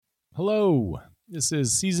Hello, this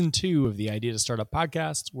is season 2 of the Idea to Startup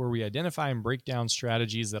podcast, where we identify and break down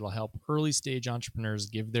strategies that'll help early stage entrepreneurs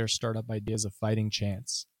give their startup ideas a fighting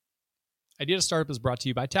chance. Idea to Startup is brought to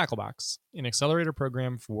you by Tacklebox, an accelerator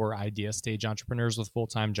program for idea stage entrepreneurs with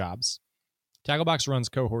full-time jobs. Tacklebox runs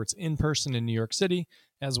cohorts in person in New York City,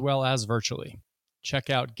 as well as virtually. Check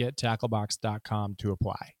out gettacklebox.com to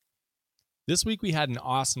apply. This week we had an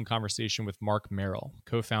awesome conversation with Marc Merrill,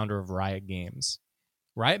 co-founder of Riot Games.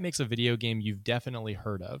 Riot makes a video game you've definitely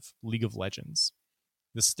heard of, League of Legends.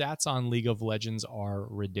 The stats on League of Legends are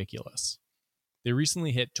ridiculous. They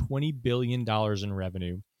recently hit $20 billion in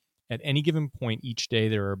revenue. At any given point each day,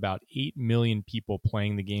 there are about 8 million people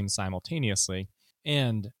playing the game simultaneously.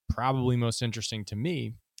 And, probably most interesting to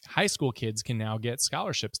me, high school kids can now get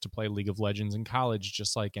scholarships to play League of Legends in college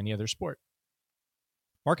just like any other sport.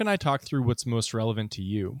 Marc and I talked through what's most relevant to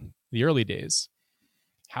you, the early days.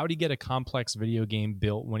 How did he get a complex video game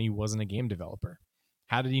built when he wasn't a game developer?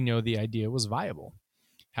 How did he know the idea was viable?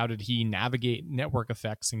 How did he navigate network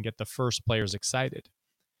effects and get the first players excited?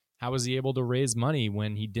 How was he able to raise money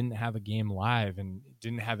when he didn't have a game live and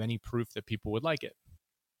didn't have any proof that people would like it?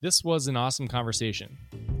 This was an awesome conversation.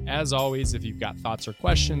 As always, if you've got thoughts or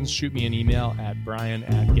questions, shoot me an email at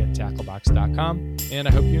brian@gettacklebox.com, and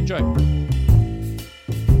I hope you enjoy.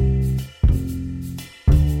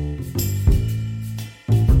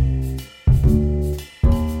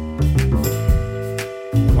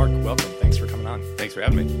 Marc, welcome. Thanks for coming on. Thanks for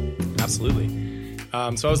having me. Absolutely.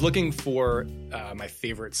 So I was looking for my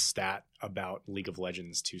favorite stat about League of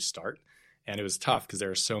Legends to start, and it was tough because there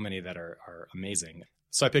are so many that are amazing.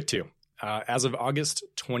 So I picked two. As of August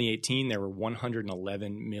 2018, there were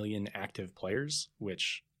 111 million active players,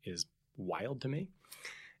 which is wild to me.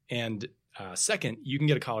 And second, you can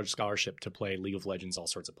get a college scholarship to play League of Legends all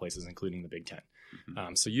sorts of places, including the Big Ten.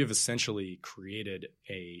 Mm-hmm. So you have essentially created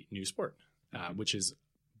a new sport, which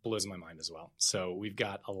blows my mind as well. So we've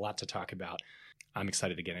got a lot to talk about. I'm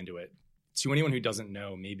excited to get into it. To anyone who doesn't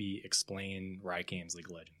know, maybe explain Riot Games, League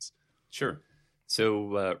of Legends. Sure.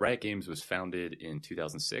 So Riot Games was founded in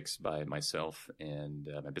 2006 by myself and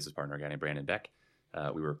my business partner, a guy named Brandon Beck.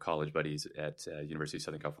 We were college buddies at University of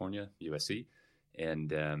Southern California, USC.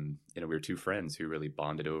 And, we were two friends who really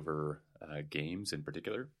bonded over games in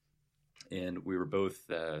particular. And we were both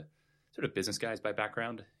sort of business guys by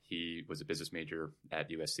background. He was a business major at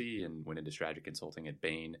USC and went into strategy consulting at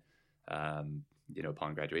Bain.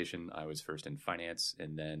 Upon graduation, I was first in finance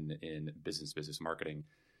and then in business marketing.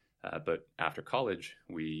 But after college,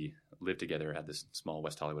 we lived together, had this small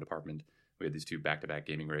West Hollywood apartment. We had these two back-to-back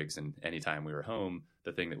gaming rigs, and anytime we were home,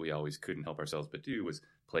 the thing that we always couldn't help ourselves but do was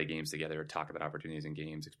play games together, talk about opportunities in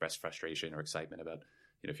games, express frustration or excitement about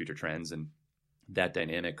future trends. And that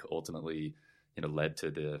dynamic ultimately led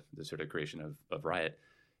to the sort of creation of Riot.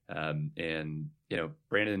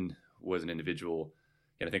 Brandon was an individual,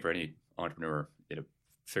 and I think for any entrepreneur,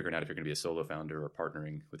 figuring out if you're going to be a solo founder or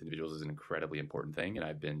partnering with individuals is an incredibly important thing. And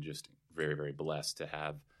I've been just very, very blessed to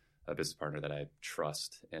have a business partner that I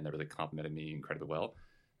trust and that really complemented me incredibly well.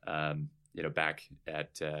 Back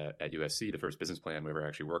at USC, the first business plan we ever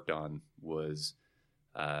actually worked on was,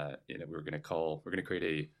 we're going to create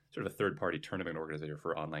a sort of a third-party tournament organizer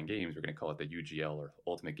for online games. We're going to call it the UGL, or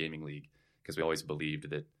Ultimate Gaming League, because we always believed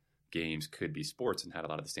that games could be sports and had a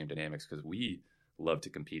lot of the same dynamics, because we love to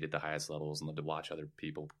compete at the highest levels and love to watch other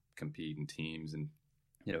people compete in teams, and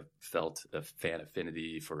felt a fan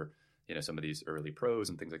affinity for some of these early pros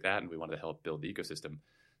and things like that, and we wanted to help build the ecosystem.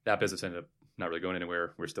 That business ended up not really going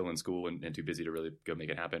anywhere. We're still in school and too busy to really go make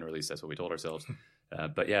it happen, or at least that's what we told ourselves.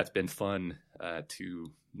 But yeah, it's been fun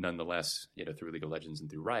to nonetheless, through League of Legends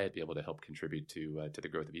and through Riot, be able to help contribute to the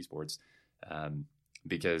growth of esports,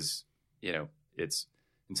 because it's,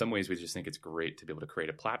 in some ways, we just think it's great to be able to create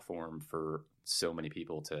a platform for so many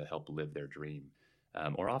people to help live their dream.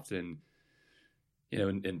 Or often,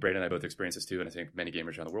 and Brandon and I both experience this too, and I think many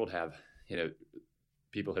gamers around the world have,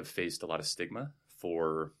 people have faced a lot of stigma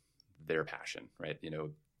for their passion, right?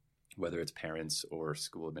 Whether it's parents or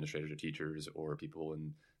school administrators or teachers or people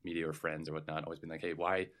in media or friends or whatnot, always been like, hey,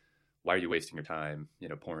 why are you wasting your time,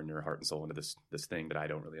 pouring your heart and soul into this thing that I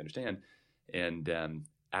don't really understand? And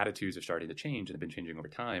attitudes are starting to change and have been changing over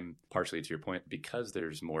time, partially to your point, because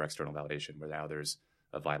there's more external validation, where now there's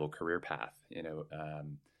a viable career path,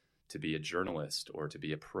 to be a journalist or to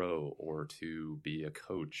be a pro or to be a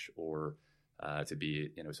coach or to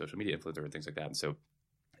be, a social media influencer and things like that. And so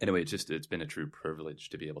anyway, it's been a true privilege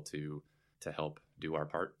to be able to help do our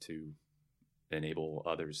part to enable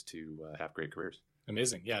others to have great careers.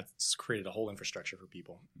 Amazing. Yeah, it's created a whole infrastructure for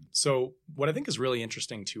people. So what I think is really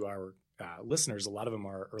interesting to our listeners, a lot of them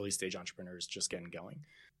are early stage entrepreneurs just getting going.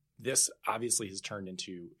 this obviously has turned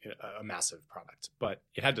into a massive product, but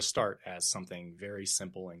it had to start as something very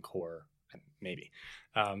simple and core, maybe.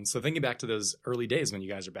 So thinking back to those early days when you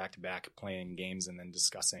guys are back to back playing games and then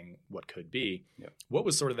discussing what could be, what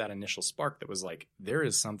was sort of that initial spark that was like, there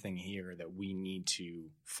is something here that we need to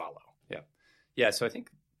follow? Yeah. So I think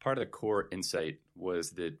part of the core insight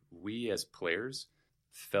was that we as players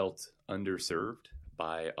felt underserved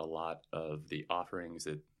by a lot of the offerings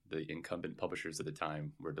that the incumbent publishers at the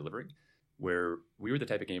time were delivering, where we were the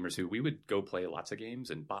type of gamers who we would go play lots of games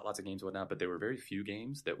and bought lots of games and whatnot, but there were very few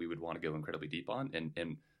games that we would want to go incredibly deep on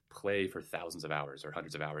and play for thousands of hours or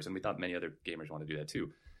hundreds of hours. And we thought many other gamers wanted to do that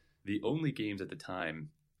too. The only games at the time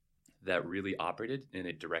that really operated in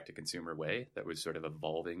a direct-to-consumer way that was sort of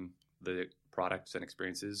evolving the products and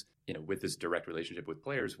experiences, with this direct relationship with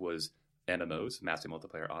players was MMOs, massive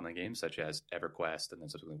multiplayer online games such as EverQuest and then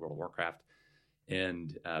subsequently World of Warcraft,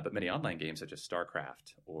 and but many online games such as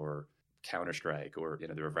StarCraft or Counter-Strike, or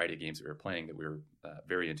there were a variety of games that we were playing that we were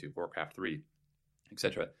very into, Warcraft 3,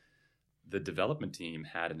 etc. The development team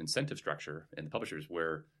had an incentive structure and the publishers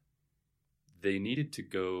where they needed to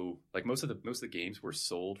go, like most of the games were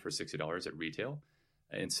sold for $60 at retail.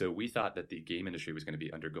 And so we thought that the game industry was going to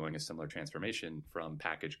be undergoing a similar transformation from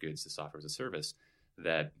packaged goods to software as a service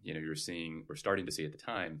that, we're starting to see at the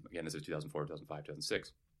time. Again, this is 2004, 2005,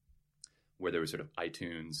 2006, where there was sort of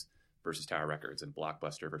iTunes versus Tower Records and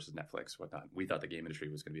Blockbuster versus Netflix, whatnot. We thought the game industry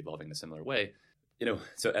was going to be evolving in a similar way.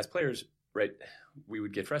 So as players, right, we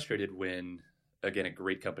would get frustrated when, again, a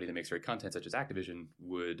great company that makes great content such as Activision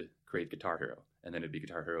would create Guitar Hero, and then it'd be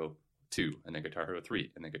Guitar Hero 2, and then Guitar Hero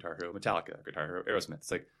 3, and then Guitar Hero Metallica, Guitar Hero Aerosmith.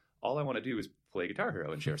 It's like, all I want to do is play Guitar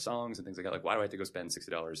Hero and share songs and things like that. Like, why do I have to go spend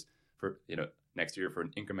 $60 for, next year for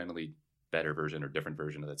an incrementally better version or different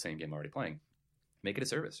version of that same game I'm already playing? Make it a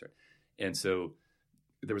service, right? And so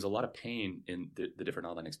there was a lot of pain in the different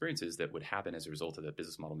online experiences that would happen as a result of the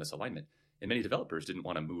business model misalignment. And many developers didn't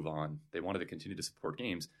want to move on. They wanted to continue to support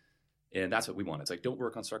games. And that's what we wanted. It's like, don't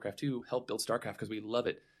work on StarCraft 2, help build StarCraft because we love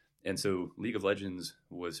it. And so League of Legends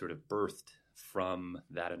was sort of birthed from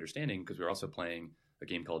that understanding, because we were also playing a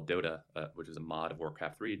game called Dota, which is a mod of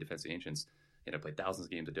Warcraft 3, Defense of the Ancients. I played thousands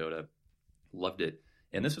of games of Dota, loved it.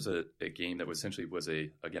 And this was a game that was essentially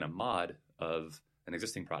a mod of an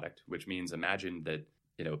existing product, which means imagine that,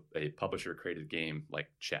 a publisher created a game like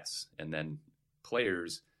chess, and then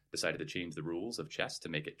players decided to change the rules of chess to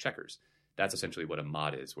make it checkers. That's essentially what a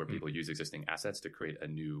mod is, where people use existing assets to create a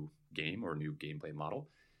new game or a new gameplay model.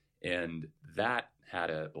 And that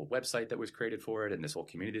had a website that was created for it, and this whole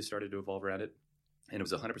community started to evolve around it. And it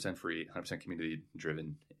was 100% free, 100% community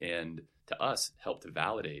driven, and to us helped to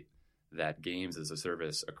validate that games as a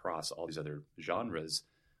service across all these other genres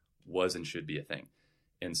was and should be a thing.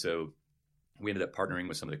 And so we ended up partnering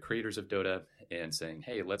with some of the creators of Dota and saying,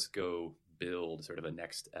 hey, let's go build sort of a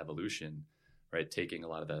next evolution, right? Taking a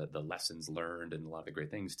lot of the lessons learned and a lot of the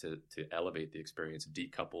great things to elevate the experience,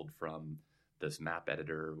 decoupled from this map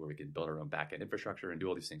editor where we can build our own backend infrastructure and do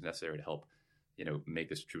all these things necessary to help, make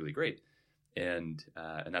this truly great. And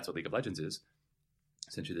that's what League of Legends is,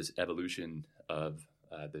 essentially this evolution of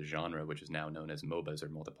the genre, which is now known as MOBAs, or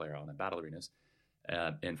multiplayer online battle arenas.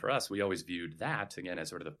 And for us, we always viewed that, again, as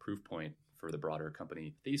sort of the proof point for the broader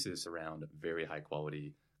company thesis around very high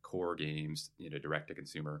quality core games, direct to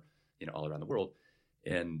consumer, all around the world.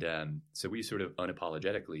 And so we sort of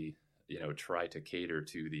unapologetically, try to cater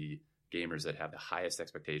to the gamers that have the highest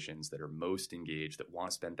expectations, that are most engaged, that want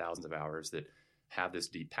to spend thousands of hours, that have this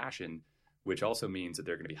deep passion, which also means that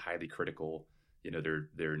they're going to be highly critical.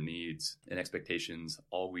 Their needs and expectations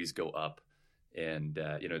always go up. And,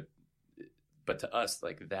 but to us,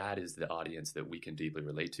 like, that is the audience that we can deeply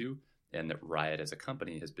relate to, and that Riot as a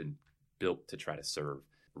company has been built to try to serve.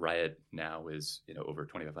 Riot now is, over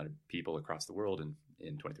 2,500 people across the world and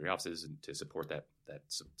in 23 offices, and to support that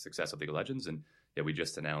success of League of Legends. And we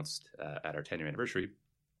just announced at our 10-year anniversary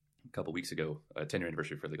a couple weeks ago, a 10-year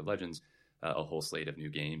anniversary for League of Legends, a whole slate of new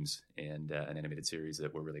games and an animated series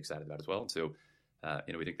that we're really excited about as well. And so,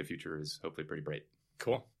 we think the future is hopefully pretty bright.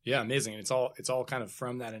 Cool. Yeah, amazing. And it's all kind of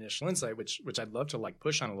from that initial insight, which I'd love to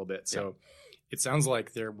push on a little bit. So It sounds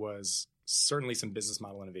like there was certainly some business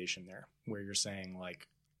model innovation there, where you're saying, like,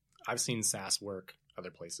 I've seen SaaS work other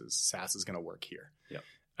places. SaaS is going to work here.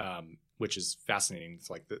 Yeah. Which is fascinating. It's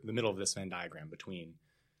like the middle of this Venn diagram between,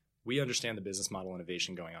 we understand the business model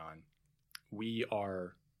innovation going on. We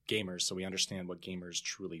are gamers, so we understand what gamers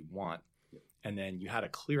truly want. Yep. And then you had a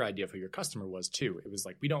clear idea of who your customer was too. It was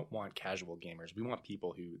like, we don't want casual gamers. We want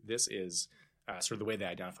people who this is sort of the way they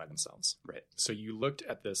identify themselves. Right. So you looked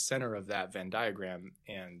at the center of that Venn diagram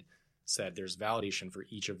and said there's validation for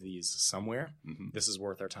each of these somewhere. Mm-hmm. This is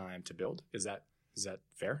worth our time to build. Is that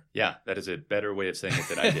fair? Yeah, that is a better way of saying it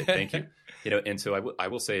than I did. Thank you. And so I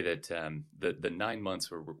will say that the 9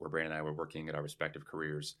 months where Brandon and I were working at our respective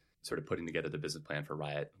careers, sort of putting together the business plan for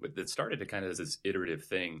Riot, it started to kind of as this iterative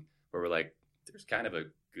thing where we're like, there's kind of a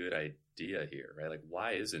good idea here, right? Like,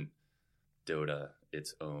 why isn't Dota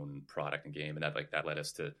its own product and game? And that led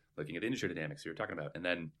us to looking at the industry dynamics you were talking about, and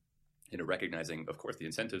then recognizing, of course, the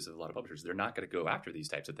incentives of a lot of publishers. They're not going to go after these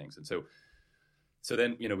types of things, and so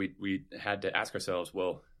then we had to ask ourselves,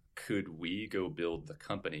 well, could we go build the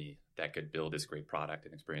company that could build this great product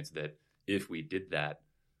and experience that if we did that,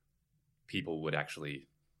 people would actually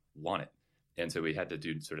want it? And so we had to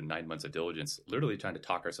do sort of 9 months of diligence, literally trying to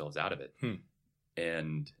talk ourselves out of it.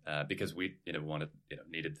 And because we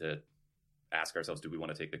needed to ask ourselves, do we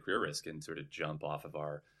want to take the career risk and sort of jump off of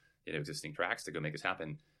our existing tracks to go make this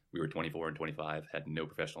happen? We were 24 and 25, had no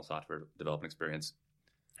professional software development experience.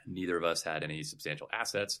 Neither of us had any substantial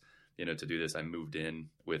assets, to do this. I moved in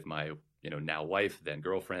with my, now wife, then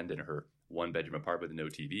girlfriend, in her 1-bedroom apartment with no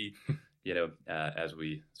TV, as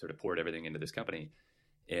we sort of poured everything into this company.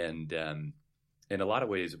 And in a lot of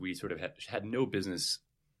ways, we sort of had no business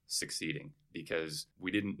succeeding because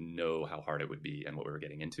we didn't know how hard it would be and what we were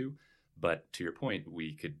getting into. But to your point,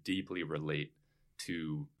 we could deeply relate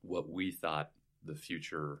to what we thought the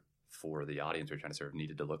future for the audience we were trying to serve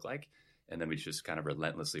needed to look like. And then we just kind of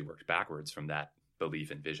relentlessly worked backwards from that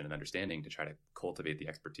belief and vision and understanding to try to cultivate the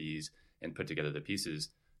expertise and put together the pieces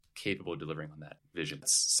capable of delivering on that vision.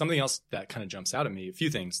 Something else that kind of jumps out at me, a few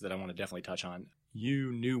things that I want to definitely touch on.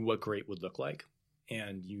 You knew what great would look like,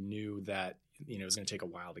 and you knew that it was going to take a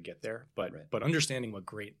while to get there. But Right. But understanding what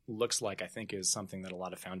great looks like, I think, is something that a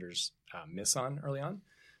lot of founders miss on early on.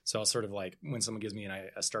 So I'll sort of like, when someone gives me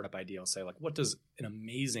a startup idea, I'll say, like, what does an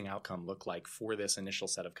amazing outcome look like for this initial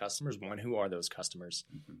set of customers? One, who are those customers?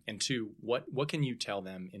 Mm-hmm. And two, what can you tell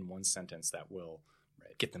them in one sentence that will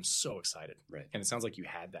get them so excited? Right. And it sounds like you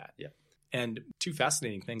had that. Yeah. And two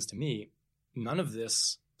fascinating things to me, none of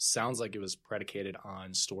this sounds like it was predicated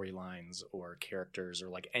on storylines or characters or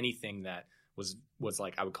like anything that was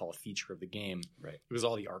like, I would call a feature of the game. Right. It was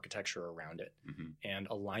all the architecture around it Mm-hmm. and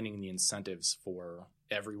aligning the incentives for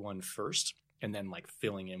everyone first and then like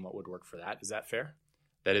filling in what would work for that. Is that fair?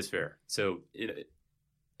 That is fair. So,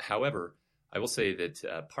 however, I will say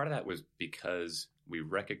that part of that was because we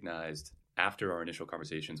recognized after our initial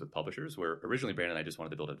conversations with publishers, where originally Brandon and I just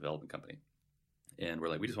wanted to build a development company. And we're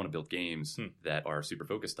like, we just want to build games that are super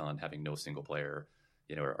focused on having no single player,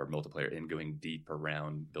 or multiplayer, and going deep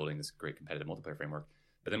around building this great competitive multiplayer framework.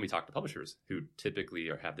 But then we talk to publishers who typically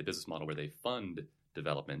have the business model where they fund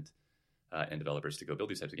development and developers to go build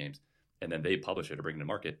these types of games, and then they publish it or bring it to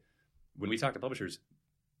market. When we talk to publishers,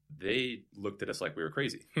 they looked at us like we were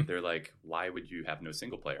crazy. They're like, why would you have no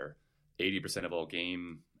single player? 80% of all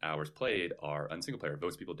game hours played are unsingle player.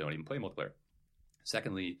 Most people don't even play multiplayer.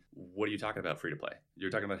 Secondly, what are you talking about free to play?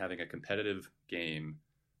 You're talking about having a competitive game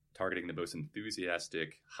targeting the most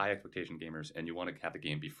enthusiastic, high expectation gamers, and you want to have the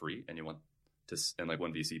game be free, and you want to, and like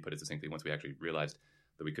one VC put it succinctly once we actually realized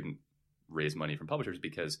that we couldn't raise money from publishers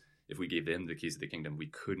because if we gave them the keys of the kingdom, we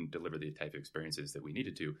couldn't deliver the type of experiences that we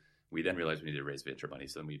needed to. We then realized we needed to raise venture money.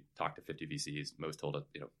 So then we talked to 50 VCs. Most told us,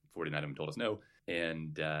 49 of them told us no.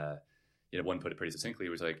 And, one put it pretty succinctly. It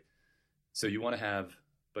was like, so you want to have a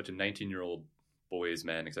bunch of 19-year-old boys,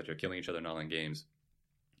 men, et cetera, killing each other in online games.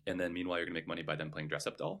 And then meanwhile, you're going to make money by them playing dress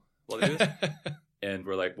up doll while they do this. And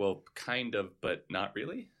we're like, well, kind of, but not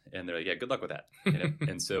really. And they're like, yeah, good luck with that.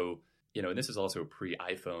 And so, and this is also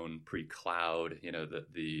pre-iPhone, pre-cloud,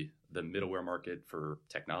 the middleware market for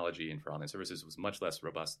technology and for online services was much less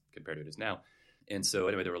robust compared to it is now. And so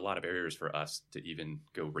anyway, there were a lot of barriers for us to even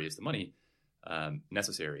go raise the money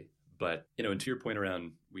necessary. But, and to your point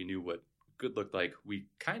around, we knew what good looked like. We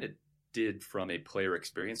kind of did from a player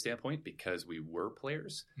experience standpoint because we were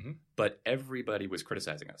players, but everybody was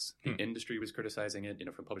criticizing us. The industry was criticizing it,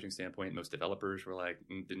 from a publishing standpoint. Most developers were like,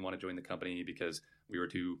 didn't want to join the company because we were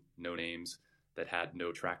two no names that had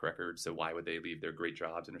no track record. So why would they leave their great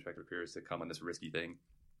jobs and respective careers to come on this risky thing?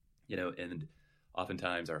 And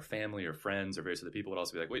oftentimes our family or friends or various other people would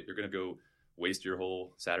also be like, wait, you're going to go waste your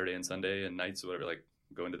whole Saturday and Sunday and nights or whatever, like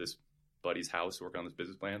go into this buddy's house, work on this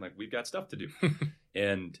business plan. Like, we've got stuff to do.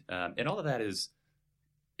 And all of that it's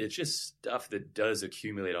just stuff that does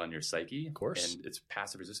accumulate on your psyche. Of course. And it's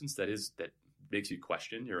passive resistance that makes you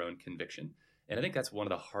question your own conviction. And I think that's one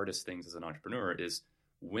of the hardest things as an entrepreneur is,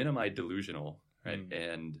 when am I delusional, right?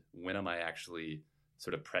 And when am I actually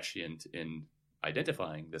sort of prescient in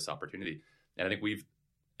identifying this opportunity? And I think we've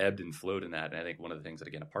ebbed and flowed in that. And I think one of the things that,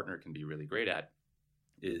 again, a partner can be really great at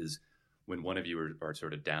is when one of you are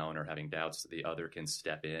sort of down or having doubts, the other can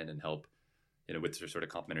step in and help, with their sort of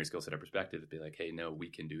complementary skill set or perspective, to be like, hey, no, we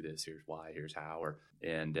can do this. Here's why, here's how.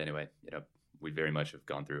 And anyway, we very much have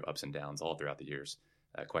gone through ups and downs all throughout the years,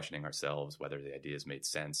 questioning ourselves, whether the ideas made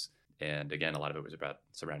sense. And again, a lot of it was about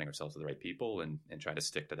surrounding ourselves with the right people and trying to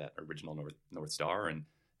stick to that original North Star and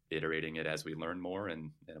iterating it as we learn more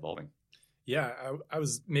and evolving. Yeah, I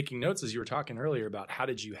was making notes as you were talking earlier about how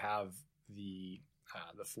did you have the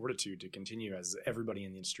fortitude to continue as everybody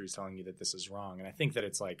in the industry is telling you that this is wrong. And I think that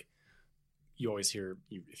it's like, you always hear,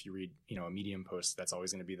 if you read, a Medium post, that's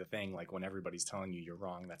always going to be the thing. Like when everybody's telling you you're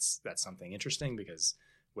wrong, that's something interesting, because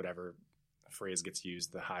whatever phrase gets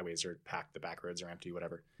used, the highways are packed, the back roads are empty,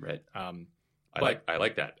 whatever. Right. I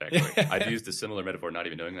like that, actually. I've used a similar metaphor, not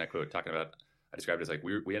even knowing that quote, talking about, I described it as like,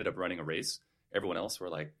 we ended up running a race. Everyone else were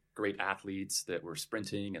like great athletes that were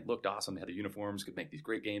sprinting and looked awesome, had the uniforms, could make these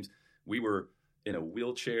great games. We were in a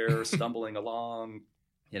wheelchair, stumbling along,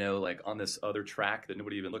 like on this other track that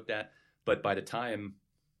nobody even looked at. But by the time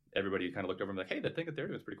everybody kind of looked over and was like, hey, that thing that they're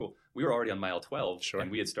doing is pretty cool, we were already on mile 12, sure.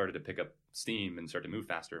 And we had started to pick up steam and start to move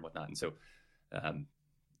faster and whatnot. And so,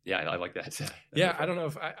 I like that. Yeah, I don't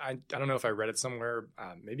know if I read it somewhere.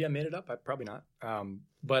 Maybe I made it up. Probably not.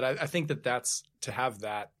 But I think that's to have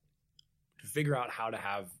that, to figure out how to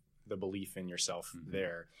have the belief in yourself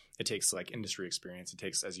there. It takes like industry experience. It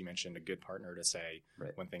takes, as you mentioned, a good partner to say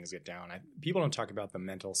when things get down. People don't talk about the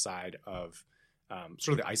mental side of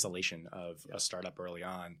sort of the isolation of a startup early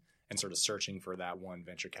on and sort of searching for that one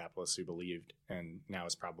venture capitalist who believed and now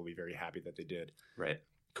is probably very happy that they did. Right.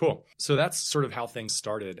 Cool. So that's sort of how things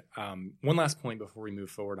started. One last point before we move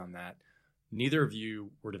forward on that. Neither of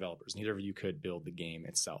you were developers. Neither of you could build the game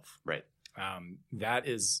itself. Right. That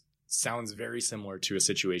sounds very similar to a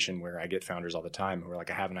situation where I get founders all the time who are like,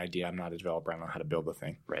 I have an idea. I'm not a developer. I don't know how to build the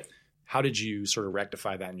thing. Right. How did you sort of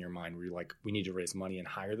rectify that in your mind? Were you like, we need to raise money and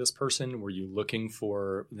hire this person? Were you looking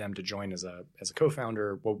for them to join as a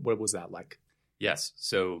co-founder? What was that like? Yes.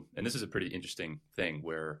 So, and this is a pretty interesting thing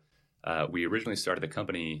where we originally started the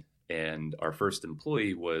company and our first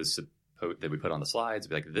employee was that we put on the slides,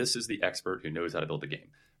 be like, this is the expert who knows how to build the game,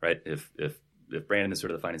 right? If Brandon is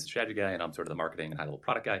sort of the finance and strategy guy and I'm sort of the marketing and high level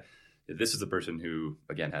product guy, this is the person who,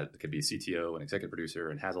 again, could be a CTO, an executive producer,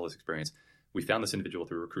 and has all this experience. We found this individual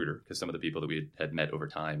through a recruiter because some of the people that we had met over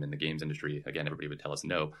time in the games industry, again, everybody would tell us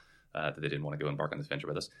no, that they didn't want to go embark on this venture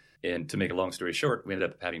with us. And to make a long story short, we ended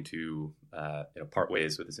up having to part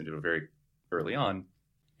ways with this individual very early on.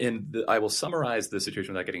 And I will summarize the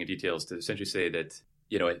situation without getting into details to essentially say that,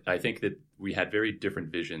 I think that we had very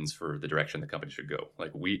different visions for the direction the company should go.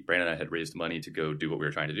 Like Brandon and I had raised money to go do what we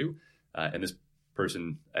were trying to do. And this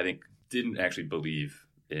person, I think, didn't actually believe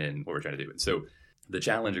in what we're trying to do. And so the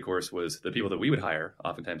challenge, of course, was the people that we would hire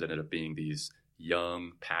oftentimes ended up being these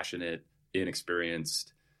young, passionate,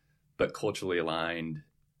 inexperienced, but culturally aligned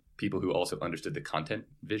people who also understood the content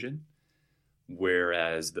vision.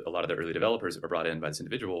 Whereas a lot of the early developers that were brought in by this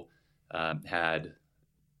individual had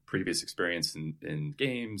previous experience in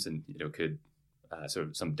games and could sort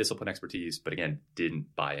of some discipline expertise, but again,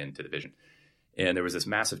 didn't buy into the vision. And there was this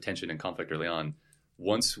massive tension and conflict early on.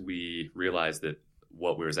 Once we realized that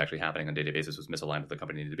what was actually happening on a day-to-day basis was misaligned with the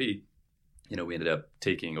company needed to be, we ended up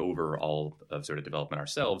taking over all of sort of development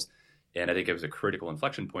ourselves. And I think it was a critical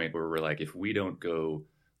inflection point where we're like, if we don't go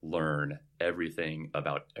learn everything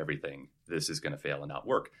about everything, this is going to fail and not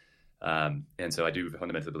work. And so I do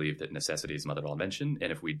fundamentally believe that necessity is the mother of all invention.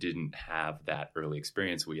 And if we didn't have that early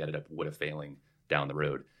experience, we ended up would have failing down the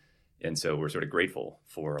road. And so we're sort of grateful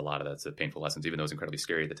for a lot of that's the painful lessons, even though it was incredibly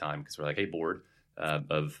scary at the time, because we're like, hey, board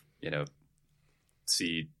of,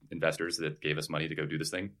 seed investors that gave us money to go do this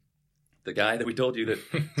thing. The guy that we told you that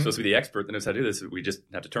supposed to be the expert that knows how to do this, we just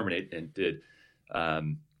have to terminate and did.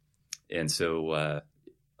 And so,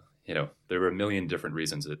 there were a million different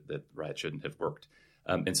reasons that Riot shouldn't have worked.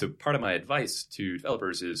 And so part of my advice to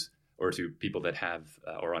developers or to people that have,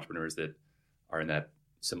 or entrepreneurs that are in that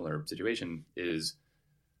similar situation is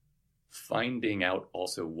finding out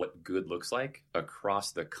also what good looks like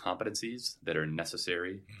across the competencies that are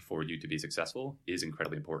necessary for you to be successful is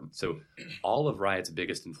incredibly important. So all of Riot's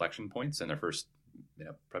biggest inflection points in their first,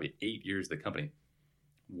 probably 8 years of the company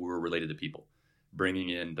were related to people, bringing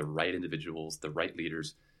in the right individuals, the right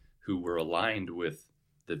leaders who were aligned with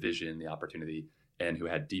the vision, the opportunity, and who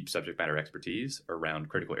had deep subject matter expertise around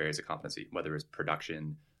critical areas of competency, whether it's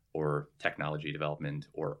production or technology development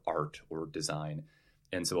or art or design.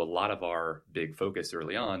 And so a lot of our big focus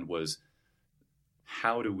early on was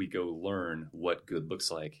how do we go learn what good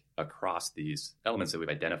looks like across these elements that we've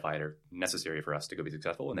identified are necessary for us to go be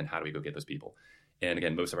successful? And then how do we go get those people? And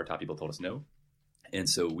again, most of our top people told us no. And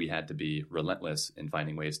so we had to be relentless in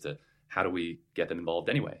finding ways to, how do we get them involved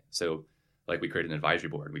anyway? So like we created an advisory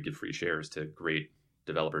board. We give free shares to great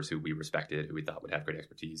developers who we respected, who we thought would have great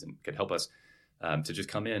expertise and could help us to just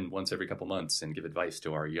come in once every couple months and give advice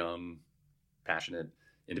to our young, passionate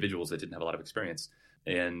individuals that didn't have a lot of experience.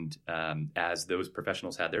 And as those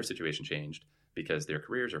professionals had their situation changed because their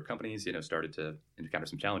careers or companies, started to encounter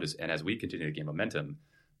some challenges. And as we continued to gain momentum,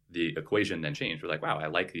 the equation then changed. We're like, wow, I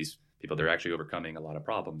like these people. They're actually overcoming a lot of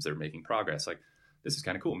problems. They're making progress. Like, this is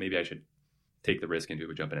kind of cool. Maybe I should take the risk and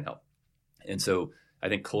jump in and help. And so I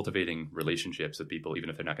think cultivating relationships with people, even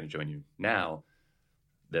if they're not going to join you now,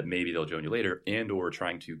 that maybe they'll join you later, and or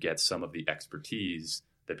trying to get some of the expertise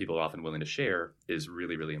that people are often willing to share is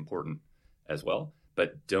really, really important as well.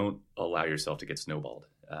 But don't allow yourself to get snowballed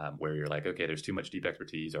where you're like, okay, there's too much deep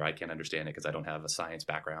expertise, or I can't understand it because I don't have a science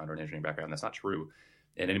background or an engineering background. That's not true.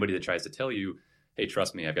 And anybody that tries to tell you, hey,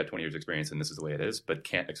 trust me, I've got 20 years experience and this is the way it is, but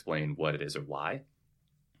can't explain what it is or why,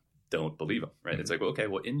 don't believe them, right? Mm-hmm. It's like, well, okay,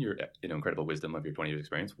 well, in your incredible wisdom of your 20 years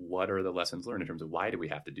experience, what are the lessons learned in terms of why do we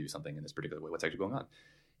have to do something in this particular way? What's actually going on?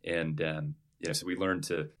 And, so we learned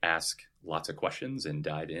to ask lots of questions and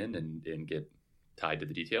dive in and get tied to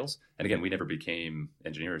the details. And again, we never became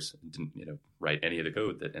engineers, didn't, write any of the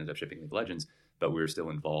code that ended up shipping League of Legends, but we were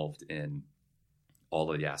still involved in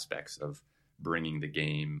all of the aspects of bringing the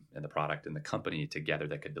game and the product and the company together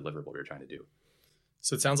that could deliver what we were trying to do.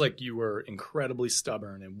 So it sounds like you were incredibly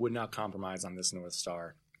stubborn and would not compromise on this North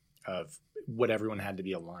Star of what everyone had to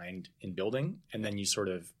be aligned in building. And then you sort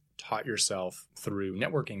of taught yourself through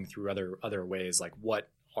networking, through other ways, like what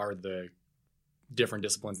are the different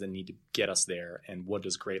disciplines that need to get us there, and what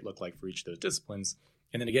does great look like for each of those disciplines.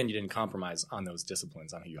 And then again, you didn't compromise on those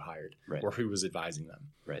disciplines, on who you hired, right, or who was advising them.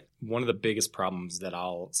 Right. One of the biggest problems that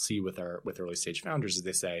I'll see with early stage founders is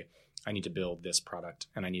they say, I need to build this product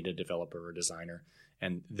and I need a developer or designer,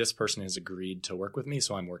 and this person has agreed to work with me,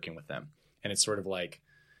 so I'm working with them. And it's sort of like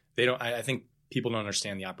I think people don't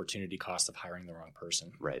understand the opportunity cost of hiring the wrong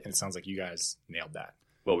person. Right. And it sounds like you guys nailed that.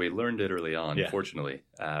 Well, we learned it early on, yeah, fortunately.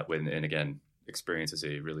 And again, experience is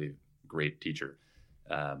a really great teacher.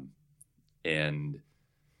 But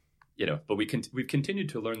we've continued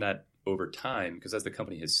to learn that over time, because as the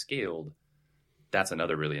company has scaled, that's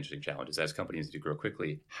another really interesting challenge. Is as companies do grow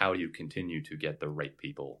quickly, how do you continue to get the right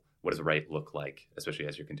people? What does the right look like, especially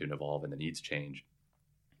as you continue to evolve and the needs change?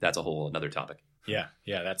 That's a whole another topic. Yeah,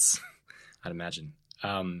 that's I'd imagine.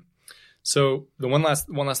 So the one last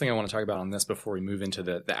thing I want to talk about on this before we move into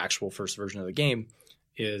the actual first version of the game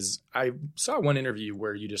is I saw one interview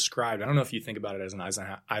where you described, I don't know if you think about it as an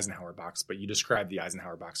Eisenhower box, but you described the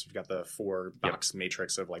Eisenhower box. You've got the 4-box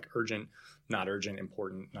matrix of like urgent, not urgent,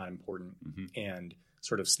 important, not important, mm-hmm, and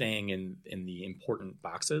sort of staying in the important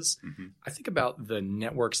boxes. Mm-hmm. I think about the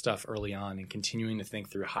network stuff early on and continuing to think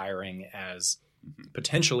through hiring as mm-hmm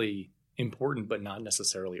potentially important, but not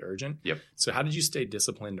necessarily urgent. Yep. So how did you stay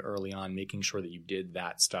disciplined early on, making sure that you did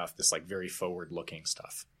that stuff, this like very forward-looking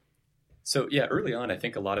stuff? So yeah, early on, I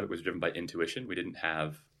think a lot of it was driven by intuition. We didn't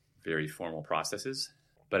have very formal processes,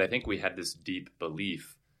 but I think we had this deep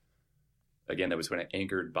belief, again, that was kind of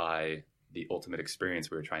anchored by the ultimate experience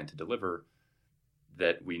we were trying to deliver,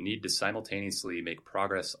 that we need to simultaneously make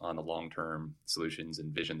progress on the long-term solutions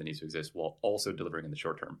and vision that needs to exist while also delivering in the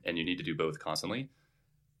short term. And you need to do both constantly.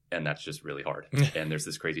 And that's just really hard. And there's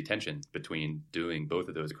this crazy tension between doing both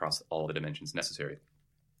of those across all the dimensions necessary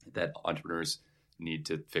that entrepreneurs need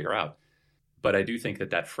to figure out. But I do think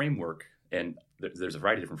that framework, and there's a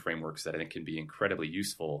variety of different frameworks that I think can be incredibly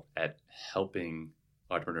useful at helping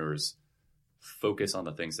entrepreneurs focus on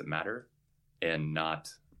the things that matter and not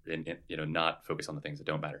focus on the things that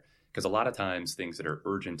don't matter. Because a lot of times things that are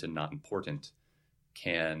urgent and not important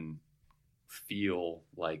can feel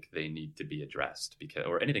like they need to be addressed,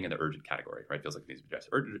 or anything in the urgent category, right? Feels like it needs to be addressed.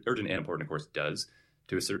 Urgent and important, of course, does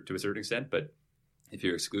to a certain extent, but if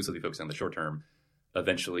you're exclusively focused on the short term,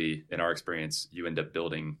 eventually, in our experience, you end up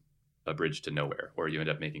building a bridge to nowhere, or you end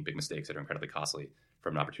up making big mistakes that are incredibly costly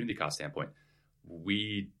from an opportunity cost standpoint.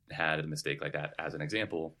 We had a mistake like that as an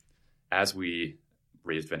example. As we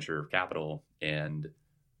raised venture capital and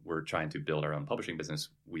were trying to build our own publishing business,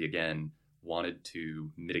 we again wanted to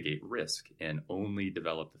mitigate risk and only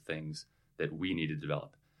develop the things that we needed to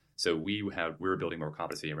develop. So we were building more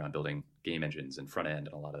competency around building game engines and front end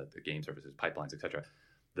and a lot of the game services, pipelines, etc.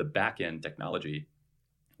 The back end technology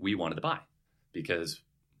we wanted to buy, because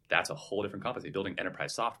that's a whole different competency. Building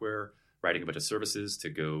enterprise software, writing a bunch of services to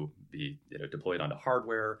go be deployed onto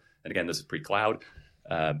hardware. And again, this is pre-cloud,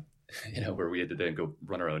 where we had to then go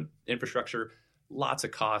run our own infrastructure. Lots of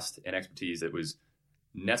cost and expertise that was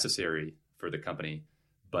necessary for the company,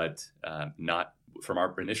 but not from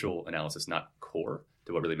our initial analysis, not core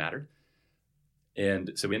to what really mattered.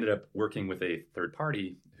 And so we ended up working with a third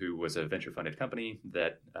party who was a venture funded company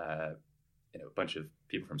that, a bunch of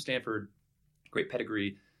people from Stanford, great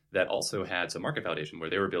pedigree, that also had some market validation where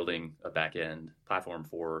they were building a back end platform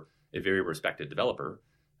for a very respected developer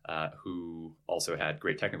who also had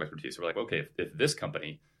great technical expertise. So we're like, okay, if this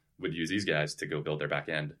company would use these guys to go build their back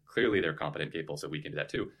end, clearly they're competent, capable, so we can do that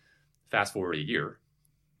too. Fast forward a year,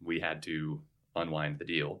 we had to unwind the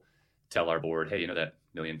deal, tell our board, hey, that $1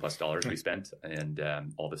 million+ we spent and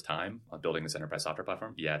all this time on building this enterprise software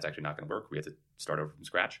platform, it's actually not going to work. We had to start over from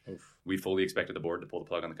scratch. Oof. We fully expected the board to pull the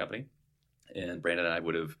plug on the company. And Brandon and I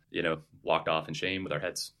would have, walked off in shame with our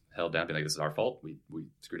heads held down, being like, this is our fault. We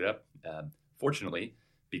screwed it up. Fortunately,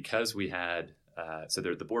 because we had,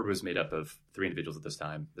 the board was made up of 3 individuals at this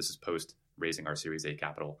time. This is post raising our Series A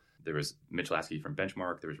capital. There was Mitch Lasky from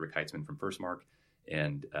Benchmark. There was Rick Heitzman from Firstmark.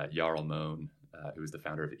 And Jarl Mohn, who was the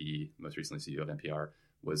founder of E, most recently CEO of NPR,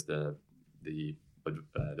 was the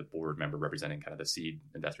board member representing kind of the seed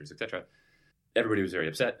investors, et cetera. Everybody was very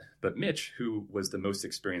upset, but Mitch, who was the most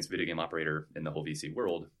experienced video game operator in the whole VC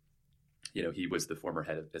world, he was the former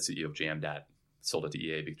head of the CEO of Jamdat, sold it to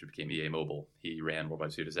EA because it became EA Mobile. He ran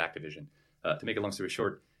Worldwide Studios Activision. To make a long story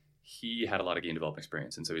short, he had a lot of game development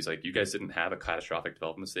experience. And so he's like, you guys didn't have a catastrophic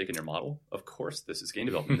development mistake in your model? Of course, this is game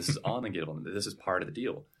development. This is online game development. This is part of the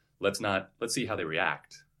deal. Let's see how they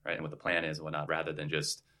react, right? And what the plan is and whatnot, rather than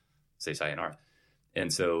just say sayonara.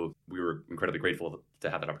 And so we were incredibly grateful to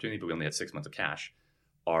have that opportunity, but we only had 6 months of cash.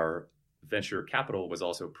 Our venture capital was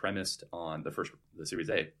also premised on the Series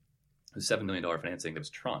A. It was $7 million financing that was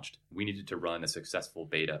tranched. We needed to run a successful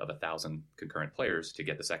beta of 1,000 concurrent players to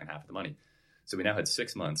get the second half of the money. So we now had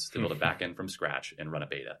 6 months to build a backend from scratch and run a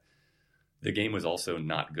beta. The game was also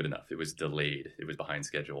not good enough. It was delayed. It was behind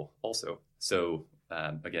schedule also. So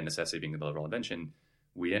again, necessity being the overall invention,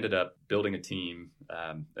 we ended up building a team,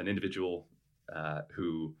 an individual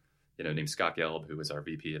who, named Scott Gelb, who was our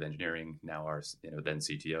VP of engineering, now our, then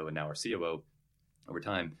CTO and now our COO over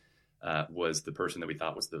time, was the person that we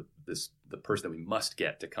thought was the person that we must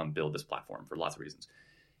get to come build this platform for lots of reasons.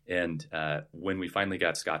 And when we finally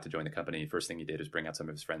got Scott to join the company, first thing he did was bring out some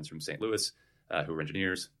of his friends from St. Louis who were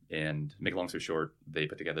engineers. And make a long story short, they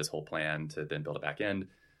put together this whole plan to then build a back end.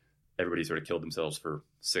 Everybody sort of killed themselves for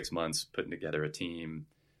 6 months putting together a team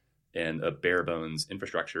and a bare bones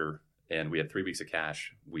infrastructure. And we had 3 weeks of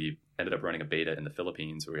cash. We ended up running a beta in the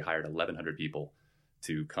Philippines where we hired 1,100 people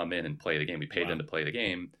to come in and play the game. We paid them to play the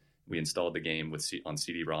game. We installed the game on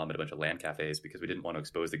CD-ROM at a bunch of LAN cafes because we didn't want to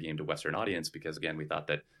expose the game to Western audience because, again, we thought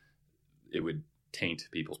that it would taint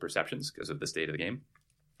people's perceptions because of the state of the game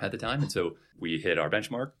at the time. And so we hit our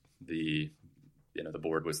benchmark. The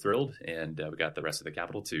board was thrilled, and we got the rest of the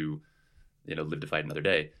capital to, live to fight another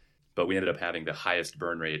day. But we ended up having the highest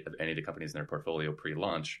burn rate of any of the companies in their portfolio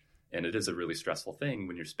pre-launch. And it is a really stressful thing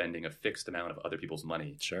when you're spending a fixed amount of other people's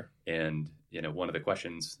money. Sure. And, one of the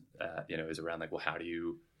questions, is around like, well, how do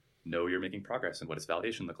you know you're making progress and what does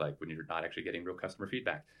validation look like when you're not actually getting real customer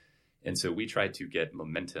feedback? And so we tried to get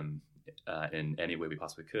momentum in any way we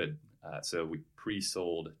possibly could. So we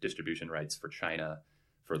pre-sold distribution rights for China,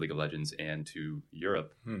 for League of Legends, and to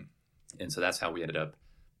Europe. And so that's how we ended up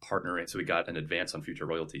partnering. So we got an advance on future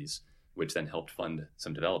royalties, which then helped fund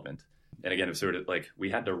some development. And again, it was sort of like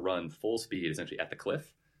we had to run full speed essentially at the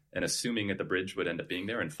cliff and assuming that the bridge would end up being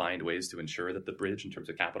there and find ways to ensure that the bridge in terms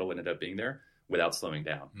of capital would end up being there without slowing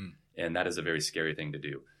down. And that is a very scary thing to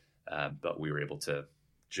do. But we were able to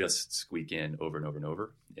just squeak in over and over and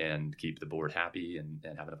over and keep the board happy and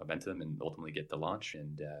have enough momentum and ultimately get the launch.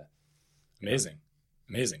 And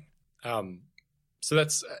Amazing. So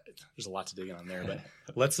that's there's a lot to dig in on there, but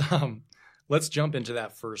let's jump into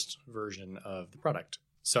that first version of the product.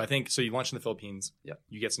 So you launched in the Philippines. Yep.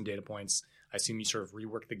 You get some data points. I assume you sort of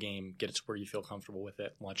rework the game, get it to where you feel comfortable with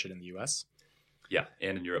it, launch it in the US. Yeah,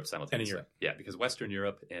 and in Europe simultaneously. Yeah, because Western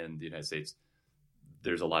Europe and the United States,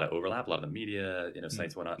 there's a lot of overlap, a lot of the media,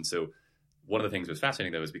 sites and whatnot. And so one of the things that was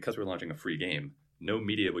fascinating, though, is because we're launching a free game, no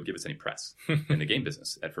media would give us any press in the game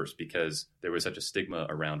business at first because there was such a stigma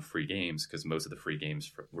around free games because most of the free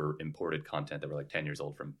games were imported content that were like 10 years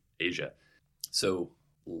old from Asia. So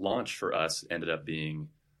launch for us ended up being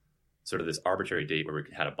sort of this arbitrary date where we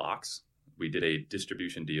had a box. We did a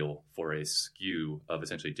distribution deal for a SKU of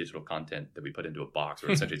essentially digital content that we put into a box,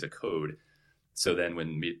 or essentially it's a code. So then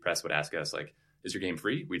when press would ask us, like, is your game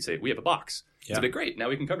free? We'd say, we have a box. Yeah. It's great. Now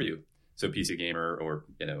we can cover you. So PC Gamer or,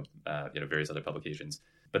 various other publications.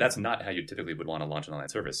 But that's not how you typically would want to launch an online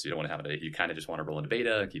service. You don't want to have it. You kind of just want to roll into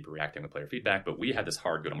beta, keep reacting with player feedback. But we had this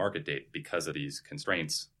hard go-to-market date because of these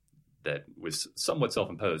constraints that was somewhat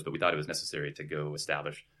self-imposed, but we thought it was necessary to go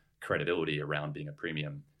establish credibility around being a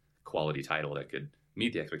premium quality title that could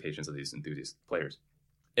meet the expectations of these enthusiast players.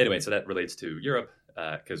 Anyway, so that relates to Europe,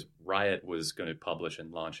 because Riot was going to publish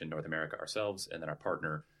and launch in North America ourselves, and then our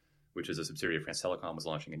partner, which is a subsidiary of France Telecom, was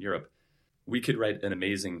launching in Europe. We could write an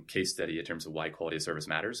amazing case study in terms of why quality of service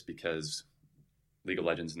matters, because League of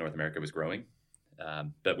Legends in North America was growing.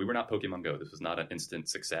 But we were not Pokemon Go. This was not an instant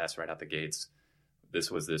success right out the gates. We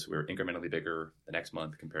were incrementally bigger the next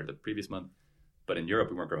month compared to the previous month. But in Europe,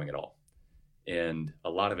 we weren't growing at all. And a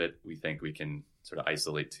lot of it, we think we can sort of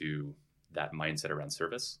isolate to that mindset around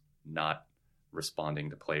service, not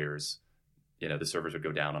responding to players. The servers would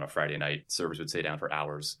go down on a Friday night. Servers would stay down for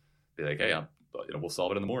hours, be like, hey, we'll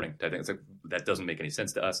solve it in the morning. I think it's like, that doesn't make any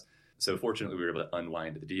sense to us. So fortunately, we were able to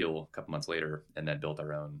unwind the deal a couple months later and then built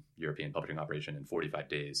our own European publishing operation in 45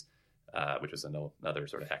 days, which was another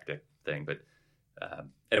sort of hectic thing. But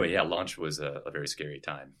anyway, yeah, launch was a very scary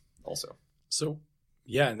time also. So,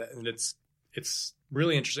 yeah, and it's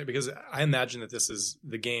really interesting because I imagine that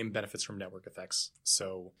the game benefits from network effects.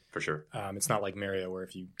 So for sure, it's not like Mario where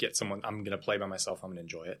if you get someone, I'm going to play by myself, I'm going to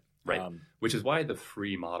enjoy it. Right. Which is why the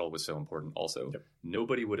free model was so important also. Yep.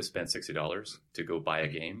 Nobody would have spent $60 to go buy a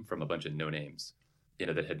game from a bunch of no names,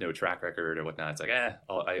 that had no track record or whatnot. It's like, I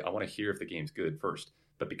want to hear if the game's good first.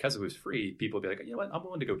 But because it was free, people would be like, you know what, I'm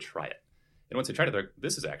willing to go try it. And once they tried it, they're like,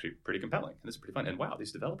 this is actually pretty compelling. And this is pretty fun. And wow,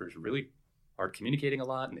 these developers really are communicating a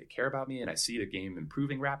lot and they care about me. And I see the game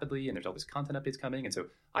improving rapidly and there's all these content updates coming. And so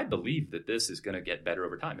I believe that this is going to get better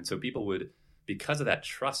over time. And so people would, because of that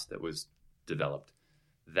trust that was developed,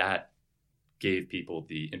 that gave people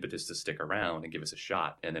the impetus to stick around and give us a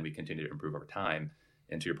shot. And then we continue to improve over time.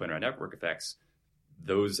 And to your point around network effects,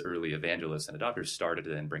 those early evangelists and adopters started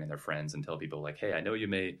to then bring in their friends and tell people like, hey, I know you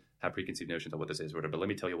may have preconceived notions of what this is, but let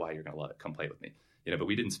me tell you why you're going to love it. Come play with me. But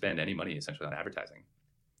we didn't spend any money essentially on advertising.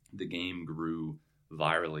 The game grew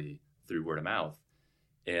virally through word of mouth.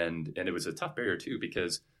 And it was a tough barrier too,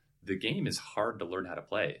 because the game is hard to learn how to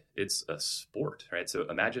play. It's a sport, right? So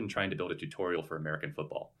imagine trying to build a tutorial for American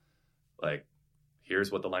football. Like,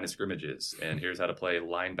 here's what the line of scrimmage is, and here's how to play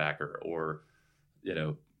linebacker, or,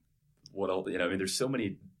 what else, there's so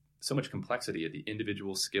much complexity at the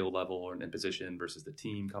individual skill level and position versus the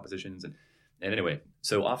team compositions. And anyway,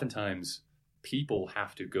 so oftentimes people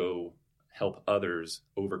have to go help others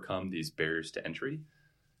overcome these barriers to entry,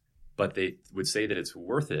 but they would say that it's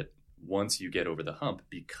worth it once you get over the hump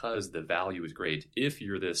because the value is great if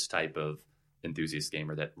you're this type of enthusiast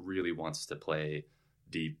gamer that really wants to play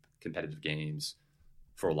deep competitive games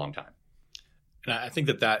for a long time. And I think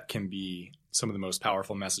that can be some of the most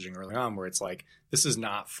powerful messaging early on, where it's like, this is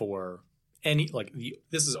not for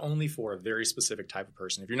this is only for a very specific type of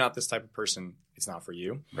person. If you're not this type of person, it's not for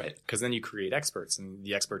you. Right. Because then you create experts, and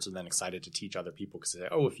the experts are then excited to teach other people because they say,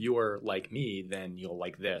 oh, if you're like me, then you'll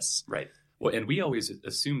like this. Right. Well, and we always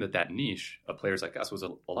assumed that niche of players like us was a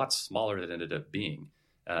lot smaller than it ended up being,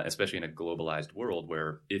 especially in a globalized world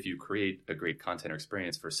where if you create a great content or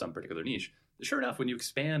experience for some particular niche, sure enough, when you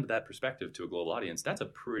expand that perspective to a global audience, that's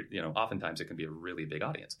oftentimes it can be a really big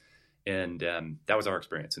audience. And that was our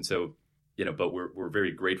experience. And so, but we're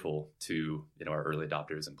very grateful to, our early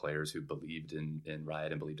adopters and players who believed in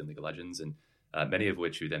Riot and believed in League of Legends, and many of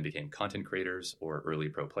which who then became content creators or early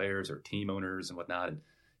pro players or team owners and whatnot.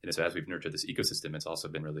 And so as we've nurtured this ecosystem, it's also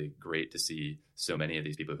been really great to see so many of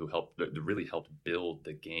these people who really helped build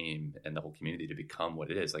the game and the whole community to become what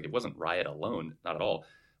it is. Like, it wasn't Riot alone, not at all.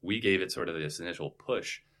 We gave it sort of this initial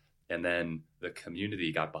push, and then the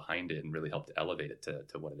community got behind it and really helped elevate it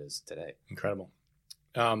to what it is today. Incredible.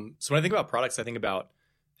 So when I think about products, I think about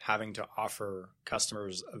having to offer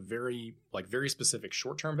customers a very specific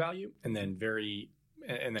short-term value and then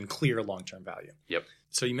clear long-term value. Yep.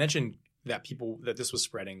 So you mentioned that this was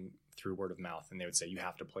spreading through word of mouth, and they would say, you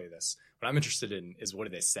have to play this. What I'm interested in is, what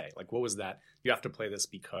did they say? Like, what was that? You have to play this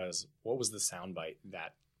because what was the soundbite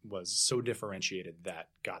that was so differentiated that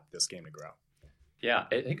got this game to grow? Yeah,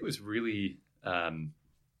 I think it was really around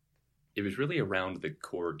the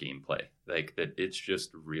core gameplay, like that it's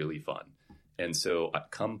just really fun. And so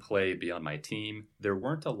come play Be On My Team. There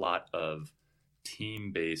weren't a lot of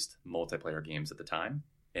team-based multiplayer games at the time.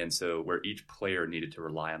 And so where each player needed to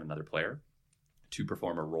rely on another player to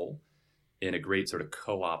perform a role in a great sort of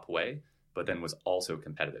co-op way, but then was also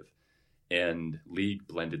competitive. And League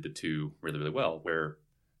blended the two really, really well, where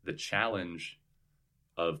the challenge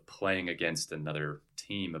of playing against another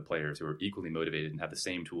team of players who are equally motivated and have the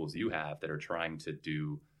same tools you have that are trying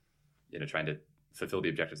to fulfill the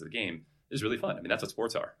objectives of the game is really fun. I mean, that's what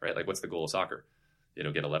sports are, right? Like, what's the goal of soccer?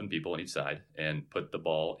 Get 11 people on each side and put the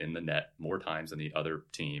ball in the net more times than the other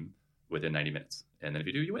team within 90 minutes. And then if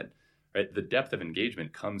you do, you win, right? The depth of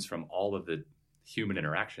engagement comes from all of the human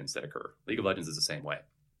interactions that occur. League of Legends is the same way.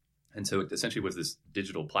 And so it essentially was this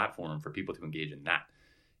digital platform for people to engage in that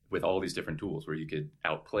with all these different tools where you could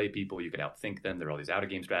outplay people, you could outthink them. There are all these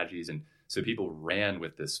out-of-game strategies. And so people ran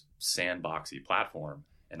with this sandboxy platform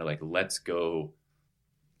and they're like, let's go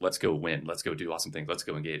win. Let's go do awesome things. Let's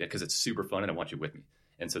go engage because it's super fun and I want you with me.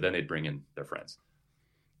 And so then they'd bring in their friends.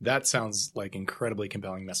 That sounds like incredibly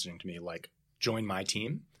compelling messaging to me, like join my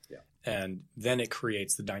team. Yeah. And then it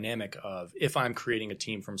creates the dynamic of if I'm creating a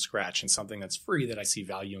team from scratch and something that's free that I see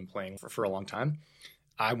value in playing for a long time,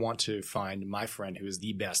 I want to find my friend who is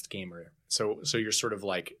the best gamer. So you're sort of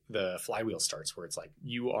like the flywheel starts where it's like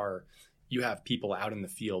you have people out in the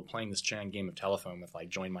field playing this giant game of telephone with like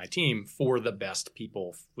join my team for the best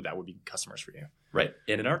people that would be customers for you. Right.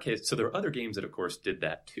 And in our case, so there are other games that of course did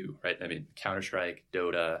that too, right? I mean, Counter-Strike,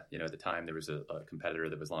 Dota, at the time there was a competitor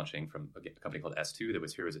that was launching from a company called S2 that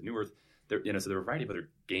was Heroes at Newerth. So there were a variety of other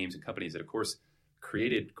games and companies that of course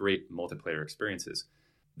created great multiplayer experiences.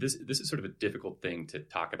 This is sort of a difficult thing to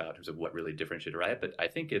talk about in terms of what really differentiated Riot, but I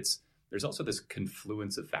think there's also this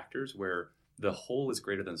confluence of factors where the whole is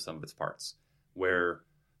greater than the sum of its parts, where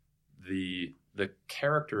the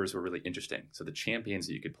characters were really interesting. So the champions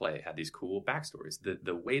that you could play had these cool backstories.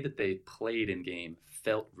 The way that they played in game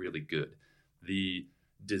felt really good. The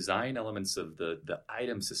design elements of the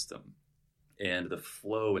item system and the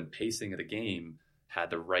flow and pacing of the game had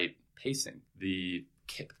the right pacing. The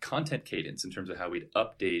content cadence in terms of how we'd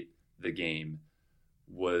update the game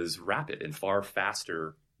was rapid and far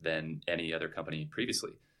faster than any other company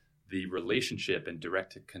previously. The relationship and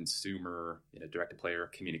direct-to-consumer, direct-to-player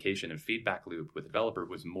communication and feedback loop with the developer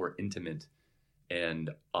was more intimate and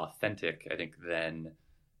authentic, I think,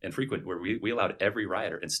 and frequent, where we allowed every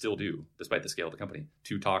Rioter, and still do, despite the scale of the company,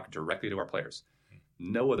 to talk directly to our players.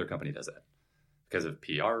 No other company does that because of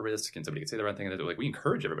PR risk, and somebody could say the wrong thing, and they're like, we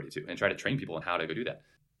encourage everybody to, and try to train people on how to go do that.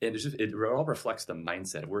 And it all reflects the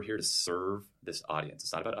mindset. We're here to serve this audience.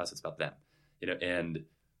 It's not about us, it's about them. And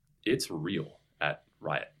it's real at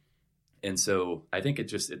Riot. And so I think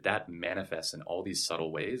that manifests in all these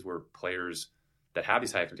subtle ways where players that have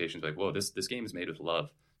these high expectations are like, whoa, this game is made with love.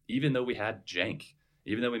 Even though we had jank,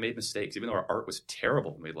 even though we made mistakes, even though our art was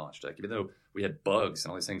terrible when we launched, like even though we had bugs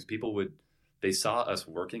and all these things, they saw us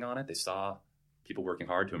working on it. They saw people working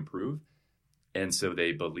hard to improve. And so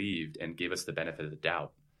they believed and gave us the benefit of the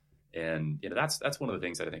doubt. And that's one of the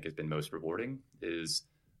things that I think has been most rewarding is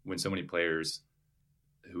when so many players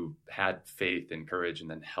who had faith and courage and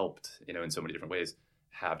then helped, in so many different ways,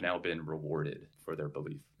 have now been rewarded for their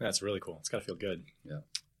belief. That's really cool. It's got to feel good.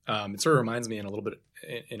 Yeah. It sort of reminds me in a little bit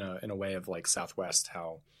in a way of like Southwest,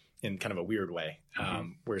 how in kind of a weird way,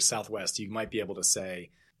 where Southwest, you might be able to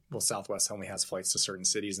say, well, Southwest only has flights to certain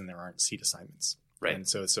cities and there aren't seat assignments. Right. And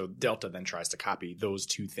so Delta then tries to copy those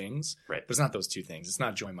two things. Right. But it's not those two things. It's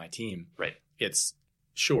not join my team. Right. It's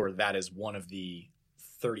sure that is one of the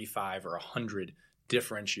 35 or 100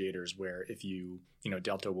 differentiators where if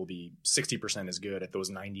Delta will be 60% as good at those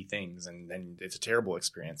 90 things and then it's a terrible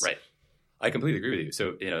experience. Right. I completely agree with you.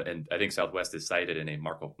 So, and I think Southwest is cited in a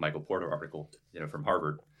Michael Porter article, from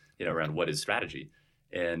Harvard, around what is strategy.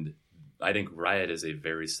 And I think Riot is a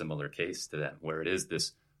very similar case to them, where it is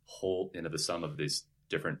this whole, the sum of these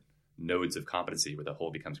different nodes of competency where the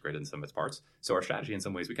whole becomes greater than some of its parts. So our strategy in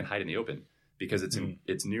some ways we can hide in the open because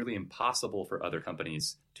it's nearly impossible for other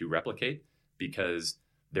companies to replicate because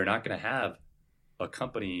they're not going to have a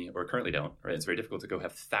company, or currently don't, right? It's very difficult to go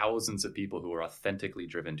have thousands of people who are authentically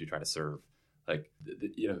driven to try to serve. Like,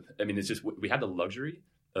 it's just, we had the luxury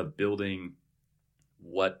of building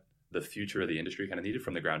what the future of the industry kind of needed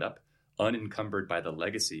from the ground up, unencumbered by the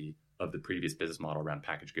legacy of the previous business model around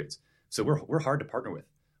packaged goods. So we're hard to partner with.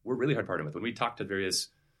 We're really hard to partner with. When we talk to various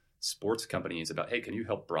sports companies about, hey, can you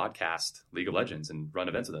help broadcast League of Legends and run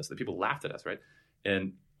events with us? The people laughed at us, right?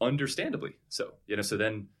 And understandably so. So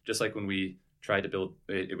then just like when we tried to build,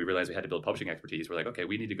 we realized we had to build publishing expertise. We're like, okay,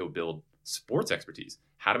 we need to go build sports expertise.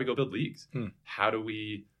 How do we go build leagues? How do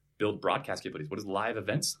we build broadcast capabilities? What does live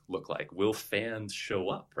events look like? Will fans show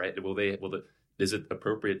up, right? Is it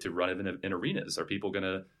appropriate to run in arenas? Is there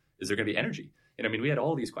going to be energy? We had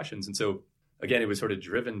all these questions. And so again, it was sort of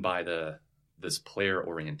driven by this player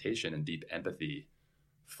orientation and deep empathy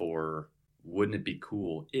for wouldn't it be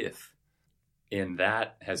cool if, and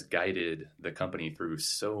that has guided the company through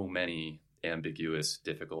so many ambiguous,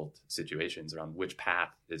 difficult situations around which path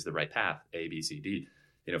is the right path, A, B, C, D.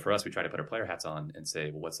 For us, we try to put our player hats on and say,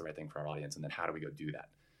 well, what's the right thing for our audience? And then how do we go do that?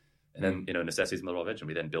 And then, necessity is the middle of invention.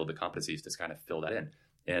 We then build the competencies to kind of fill that in.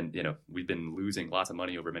 And, we've been losing lots of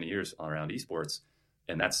money over many years around esports.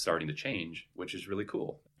 And that's starting to change, which is really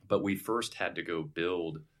cool. But we first had to go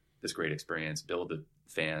build this great experience, build the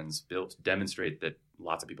fans, demonstrate that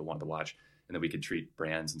lots of people wanted to watch, and that we could treat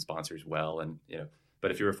brands and sponsors well. And,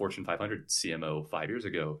 but if you're a Fortune 500 CMO 5 years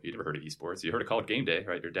ago, you never heard of esports. You heard of College Game Day,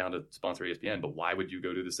 right? You're down to sponsor ESPN, but why would you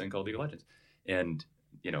go do this thing called League of Legends? And,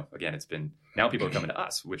 again, now people are coming to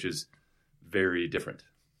us, which is very different.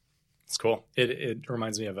 It's cool. It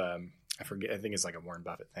reminds me of, I think it's like a Warren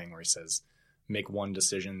Buffett thing where he says, make one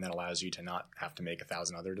decision that allows you to not have to make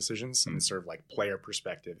 1,000 other decisions. And sort of like player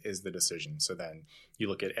perspective is the decision. So then you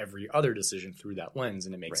look at every other decision through that lens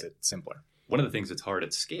and it makes it simpler. One of the things that's hard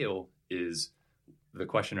at scale is the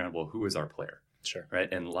question around, well, who is our player? Sure. Right.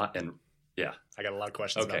 And yeah, I got a lot of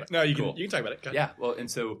questions about it. No, you can talk about it. Yeah. Well, and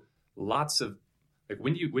so lots of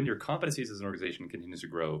when your competencies as an organization continues to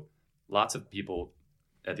grow, lots of people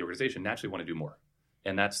at the organization naturally want to do more,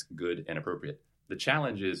 and that's good and appropriate. The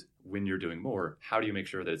challenge is when you're doing more, how do you make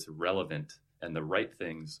sure that it's relevant and the right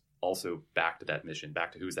things also back to that mission,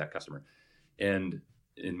 back to who's that customer? And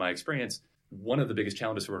in my experience, one of the biggest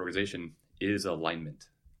challenges for an organization is alignment,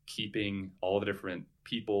 keeping all the different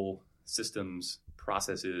people, systems,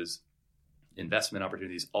 processes, investment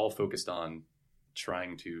opportunities all focused on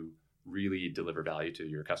trying to really deliver value to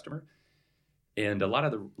your customer. And a lot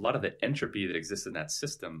of the entropy that exists in that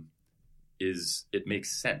system it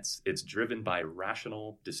makes sense. It's driven by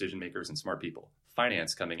rational decision makers and smart people.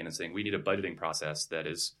 Finance coming in and saying, we need a budgeting process that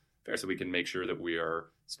is fair so we can make sure that we are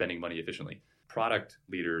spending money efficiently. Product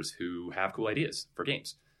leaders who have cool ideas for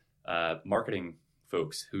games. Marketing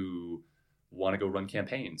folks who want to go run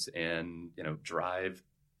campaigns and, drive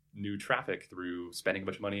new traffic through spending a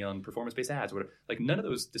bunch of money on performance-based ads. Whatever. Like none of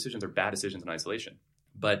those decisions are bad decisions in isolation.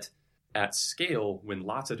 But at scale, when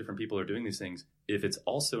lots of different people are doing these things, if it's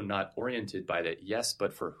also not oriented by that, yes,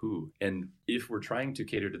 but for who? And if we're trying to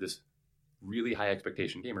cater to this really high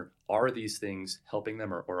expectation gamer, are these things helping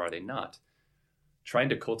them or are they not? Trying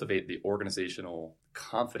to cultivate the organizational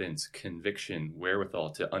confidence, conviction,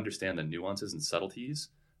 wherewithal to understand the nuances and subtleties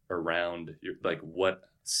around what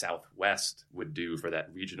Southwest would do for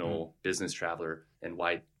that regional business traveler and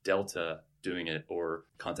why Delta doing it or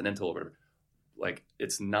Continental or whatever.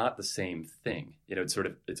 It's not the same thing.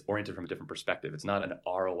 It's oriented from a different perspective. It's not an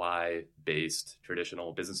ROI based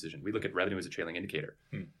traditional business decision. We look at revenue as a trailing indicator.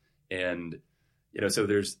 And, so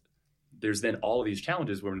there's then all of these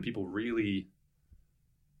challenges where when people really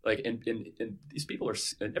and these people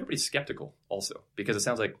and everybody's skeptical also because it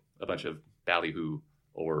sounds like a bunch of ballyhoo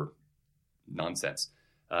or nonsense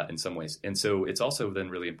in some ways. And so it's also then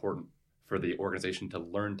really important for the organization to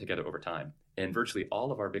learn together over time. And virtually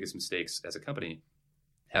all of our biggest mistakes as a company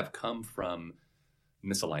have come from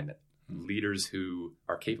misalignment. Leaders who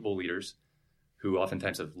are capable leaders who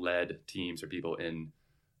oftentimes have led teams or people in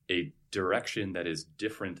a direction that is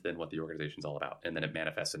different than what the organization's all about. And then it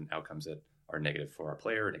manifests in outcomes that are negative for our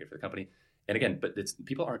player, negative for the company. And again, but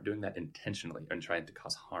people aren't doing that intentionally and trying to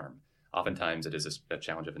cause harm. Oftentimes it is a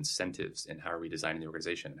challenge of incentives and how are we designing the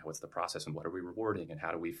organization and what's the process and what are we rewarding and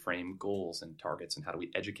how do we frame goals and targets and how do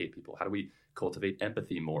we educate people? How do we cultivate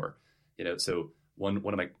empathy more? So one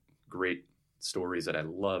of my great stories that I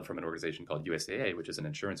love from an organization called USAA, which is an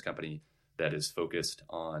insurance company that is focused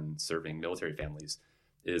on serving military families,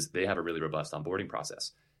 is they have a really robust onboarding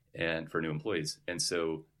process and for new employees. And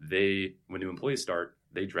so when new employees start,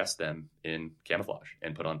 they dress them in camouflage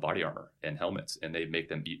and put on body armor and helmets and they make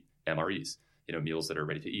them eat MREs, meals that are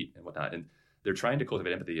ready to eat and whatnot. And they're trying to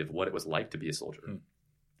cultivate empathy of what it was like to be a soldier.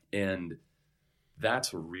 And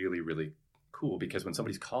that's really, really cool because when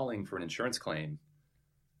somebody's calling for an insurance claim,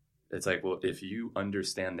 it's like, well, if you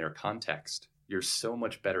understand their context, you're so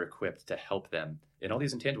much better equipped to help them in all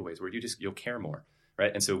these intangible ways where you'll care more,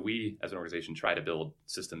 right? And so we, as an organization, try to build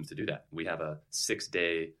systems to do that. We have a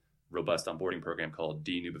 6-day robust onboarding program called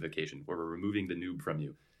de-noobification, where we're removing the noob from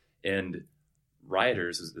you. And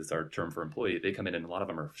rioters is our term for employee. They come in and a lot of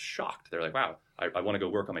them are shocked. They're like, wow, I want to go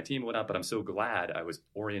work on my team and whatnot, but I'm so glad I was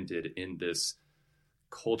oriented in this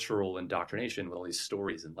cultural indoctrination with all these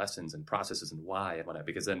stories and lessons and processes and why and whatnot.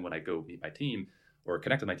 Because then when I go meet my team or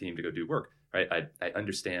connect with my team to go do work, right, I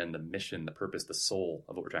understand the mission, the purpose, the soul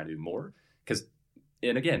of what we're trying to do more.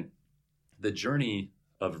 And again, the journey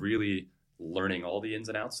of really learning all the ins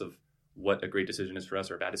and outs of what a great decision is for us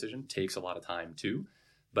or a bad decision takes a lot of time too.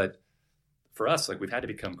 But for us, we've had to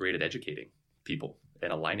become great at educating people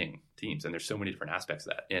and aligning teams. And there's so many different aspects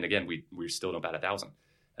of that. And again, we still don't bat 1,000.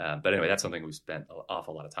 But anyway, that's something we've spent an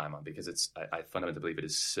awful lot of time on because I fundamentally believe it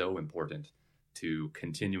is so important to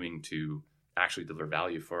continuing to actually deliver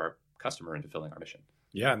value for our customer and fulfilling our mission.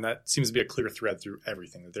 Yeah, and that seems to be a clear thread through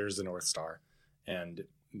everything, that there's a North Star. And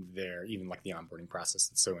there, even like the onboarding process.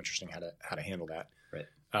 It's so interesting how to handle that.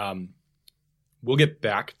 Right. We'll get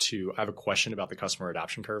back to, I have a question about the customer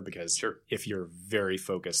adoption curve, because Sure. if you're very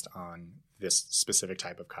focused on this specific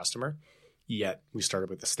type of customer, yet we started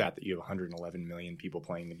with the stat that you have 111 million people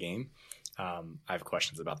playing the game. I have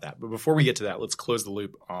questions about that. But before we get to that, let's close the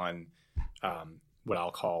loop on what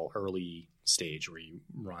I'll call early stage, where you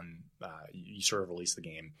run, you sort of release the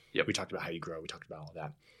game. Yep. We talked about how you grow. We talked about all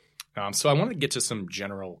of that. So I want to get to some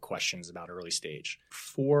general questions about early stage.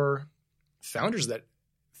 For founders that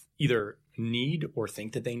either need or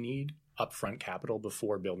think that they need upfront capital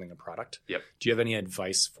before building a product, Yep. do you have any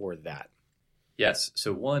advice for that? Yes.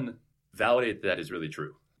 So one, validate that is really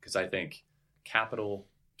true, because I think capital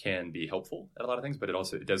can be helpful at a lot of things, but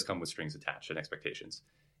it does come with strings attached and expectations,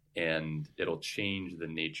 and it'll change the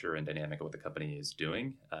nature and dynamic of what the company is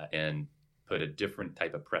doing, and put a different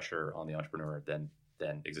type of pressure on the entrepreneur than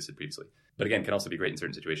existed previously. But again, can also be great in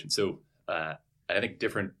certain situations. So I think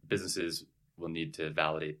different businesses will need to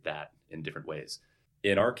validate that in different ways.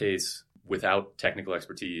 In our case, without technical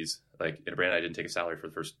expertise, like Brandon and I didn't take a salary for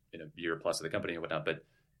the first year plus of the company and whatnot,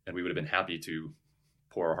 and we would have been happy to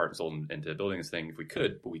pour our heart and soul into building this thing if we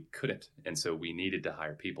could, but we couldn't. And so we needed to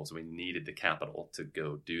hire people. So we needed the capital to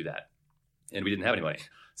go do that. And we didn't have any money.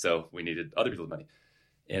 So we needed other people's money.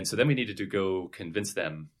 And so then we needed to go convince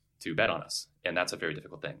them to bet on us. And that's a very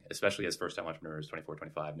difficult thing, especially as first-time entrepreneurs, 24,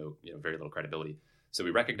 25, very little credibility. So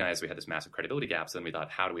we recognized we had this massive credibility gap. So then we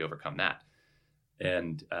thought, how do we overcome that?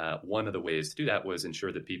 And one of the ways to do that was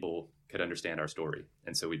ensure that people could understand our story.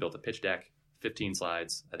 And so we built a pitch deck, 15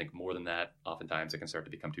 slides. I think more than that, oftentimes it can start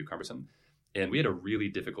to become too cumbersome. And we had a really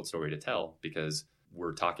difficult story to tell, because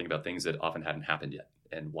we're talking about things that often hadn't happened yet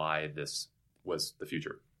and why this was the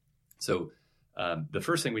future. So the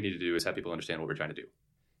first thing we need to do is have people understand what we're trying to do.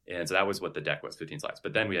 And so that was what the deck was, 15 slides.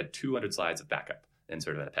 But then we had 200 slides of backup and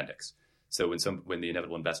sort of an appendix. So when the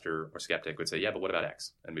inevitable investor or skeptic would say, yeah, but what about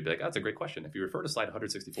X? And we'd be like, oh, that's a great question. If you refer to slide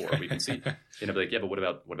 164, we can see, and I'd be like, yeah, but what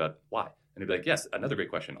about Y? And they'd be like, yes, another great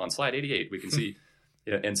question. On slide 88, we can see,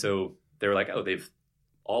 and so they were like, oh, they've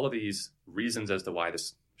all of these reasons as to why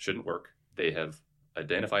this shouldn't work. They have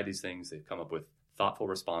identified these things. They've come up with thoughtful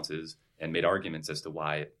responses and made arguments as to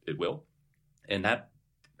why it will. And that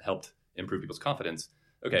helped improve people's confidence.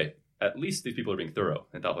 Okay, at least these people are being thorough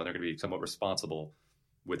and thoughtful, and they're going to be somewhat responsible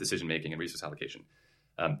with decision-making and resource allocation.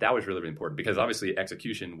 That was really, really important, because obviously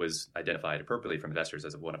execution was identified appropriately from investors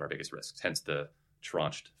as one of our biggest risks, hence the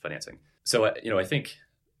tranched financing. So, I think,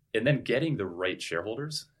 and then getting the right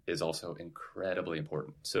shareholders is also incredibly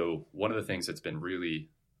important. So one of the things that's been really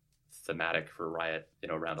thematic for Riot,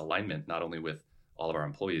 around alignment, not only with all of our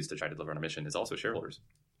employees to try to deliver on our mission, is also shareholders.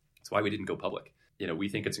 That's why we didn't go public. We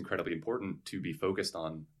think it's incredibly important to be focused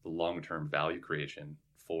on the long-term value creation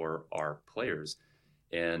for our players.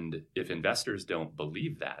 And if investors don't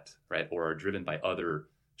believe that, right, or are driven by other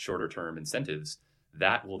shorter-term incentives,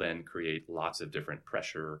 that will then create lots of different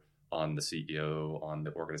pressure on the CEO, on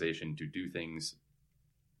the organization to do things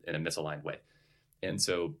in a misaligned way. And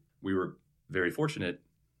so we were very fortunate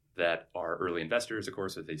that our early investors, of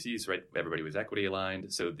course, with ACs, right, everybody was equity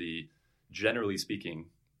aligned. So generally speaking,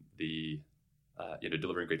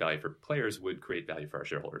 delivering great value for players would create value for our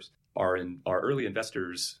shareholders. Our early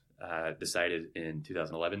investors decided in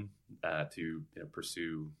 2011 to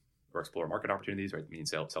pursue or explore market opportunities, right? Meaning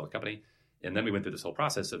sell the company. And then we went through this whole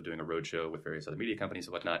process of doing a roadshow with various other media companies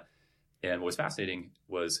and whatnot. And what was fascinating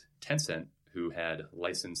was Tencent, who had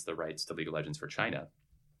licensed the rights to League of Legends for China.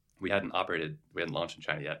 We hadn't launched in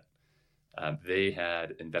China yet. They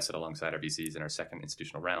had invested alongside our VCs in our second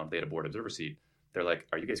institutional round. They had a board observer seat. They're like,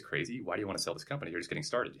 are you guys crazy? Why do you want to sell this company? You're just getting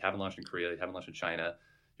started. You haven't launched in Korea. You haven't launched in China.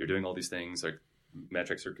 You're doing all these things. Like,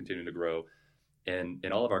 metrics are continuing to grow. And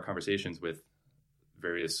in all of our conversations with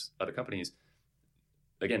various other companies,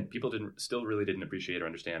 again, people still really didn't appreciate or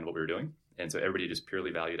understand what we were doing. And so everybody just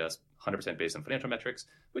purely valued us 100% based on financial metrics,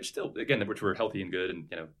 which were healthy and good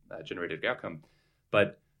and, generated a good outcome.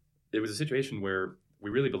 But it was a situation where we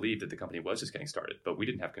really believed that the company was just getting started, but we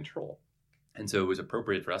didn't have control. And so it was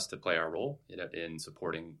appropriate for us to play our role in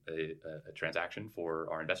supporting a transaction for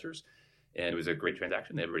our investors. And it was a great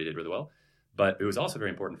transaction. Everybody did really well. But it was also very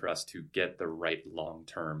important for us to get the right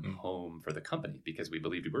long-term home for the company, because we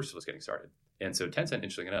believed we were still just getting started. And so Tencent,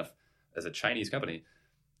 interestingly enough, as a Chinese company,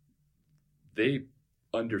 they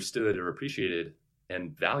understood or appreciated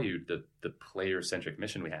and valued the player-centric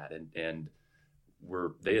mission we had. And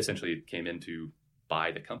they essentially came in to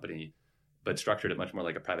buy the company, but structured it much more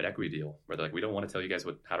like a private equity deal, where they're like, we don't want to tell you guys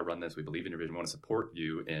how to run this. We believe in your vision. We want to support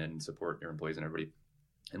you and support your employees and everybody.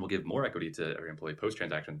 And we'll give more equity to every employee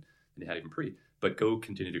post-transaction than you had even pre, but go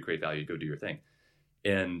continue to create value, go do your thing.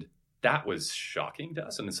 And that was shocking to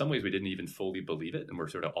us. And in some ways, we didn't even fully believe it. And we're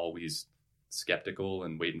sort of always skeptical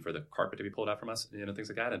and waiting for the carpet to be pulled out from us, things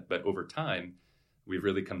like that. But over time, we've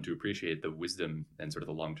really come to appreciate the wisdom and sort of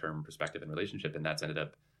the long-term perspective and relationship. And that's ended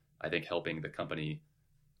up, I think, helping the company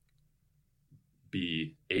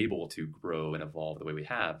be able to grow and evolve the way we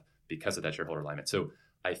have because of that shareholder alignment. So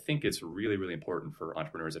I think it's really, really important for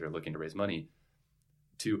entrepreneurs that are looking to raise money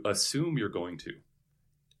to assume you're going to.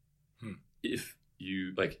 If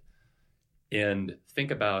you and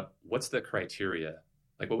think about what's the criteria,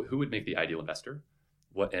 who would make the ideal investor,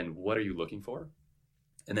 what are you looking for,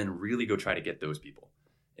 and then really go try to get those people.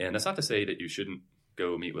 And that's not to say that you shouldn't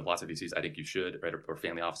go meet with lots of VCs. I think you should, right? Or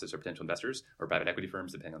family offices or potential investors or private equity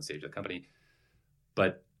firms, depending on the stage of the company.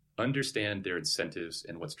 But understand their incentives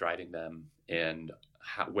and what's driving them, and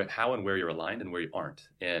how and where you're aligned and where you aren't.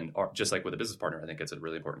 And just like with a business partner, I think it's a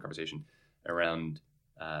really important conversation around,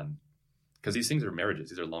 because these things are marriages.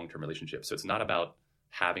 These are long-term relationships. So it's not about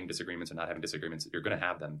having disagreements or not having disagreements. You're going to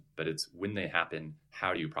have them, but it's when they happen,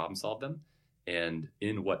 how do you problem solve them, and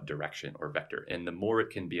in what direction or vector. And the more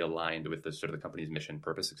it can be aligned with the sort of the company's mission,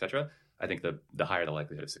 purpose, et cetera, I think the higher the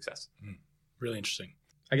likelihood of success. Really interesting.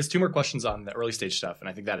 I guess 2 more questions on the early stage stuff. And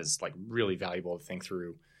I think that is really valuable to think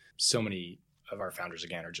through. So many of our founders,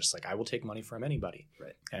 again, are just I will take money from anybody.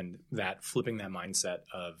 Right. And that flipping that mindset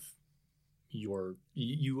of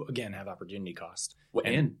you again have opportunity cost. Well,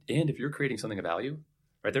 and if you're creating something of value,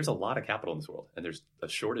 right, there's a lot of capital in this world, and there's a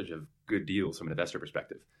shortage of good deals from an investor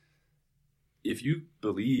perspective. If you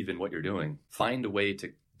believe in what you're doing, find a way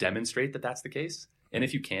to demonstrate that that's the case. And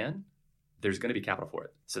if you can, there's going to be capital for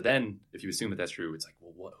it. So then if you assume that that's true, it's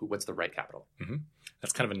what's the right capital? Mm-hmm.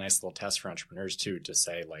 That's kind of a nice little test for entrepreneurs too, to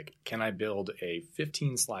say can I build a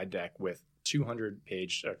 15 slide deck with 200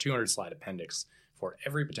 slide appendix for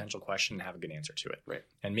every potential question and have a good answer to it? Right.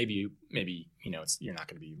 And maybe you're not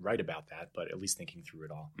going to be right about that, but at least thinking through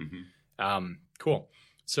it all. Mm-hmm. Cool.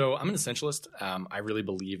 So I'm an essentialist. I really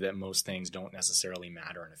believe that most things don't necessarily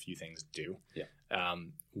matter and a few things do. Yeah.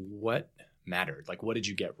 What mattered? What did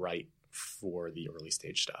you get right for the early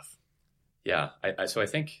stage stuff? Yeah. So I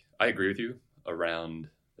think I agree with you around,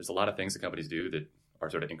 there's a lot of things that companies do that are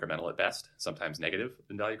sort of incremental at best, sometimes negative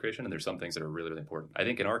in value creation. And there's some things that are really, really important. I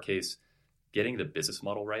think in our case, getting the business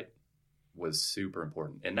model right was super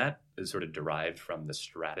important. And that is sort of derived from the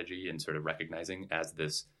strategy and sort of recognizing as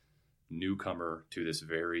this newcomer to this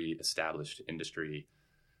very established industry,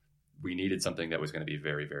 we needed something that was going to be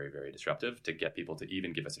very, very, very disruptive to get people to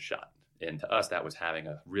even give us a shot. And to us, that was having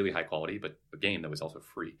a really high quality, but a game that was also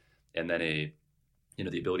free. And then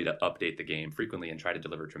the ability to update the game frequently and try to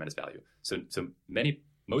deliver tremendous value. So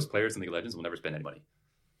most players in League of Legends will never spend any money,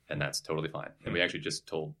 and that's totally fine. And we actually just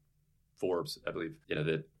told Forbes, I believe,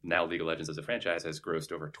 that now League of Legends as a franchise has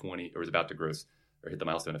grossed over 20, or is about to gross or hit the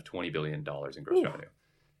milestone of $20 billion in gross revenue.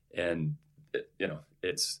 And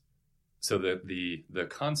it's so the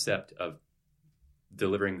concept of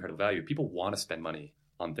delivering incredible value. People want to spend money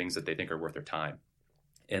on things that they think are worth their time,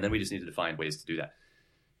 and then we just needed to find ways to do that.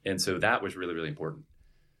 And so that was really, really important.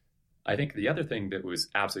 I think the other thing that was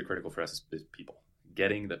absolutely critical for us is people,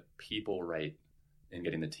 getting the people right and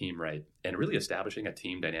getting the team right, and really establishing a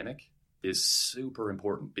team dynamic is super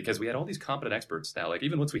important, because we had all these competent experts now.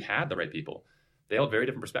 Even once we had the right people, they all had very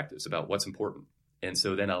different perspectives about what's important. And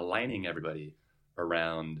so then aligning everybody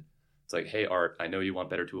around, it's hey, Art, I know you want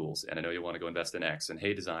better tools, and I know you want to go invest in X. And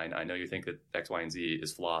hey, design, I know you think that X, Y, and Z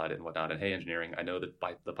is flawed and whatnot. And hey, engineering, I know that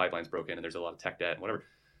the pipeline's broken and there's a lot of tech debt and whatever.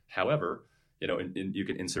 However, and you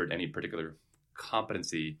can insert any particular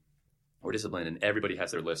competency or discipline, and everybody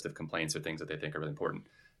has their list of complaints or things that they think are really important.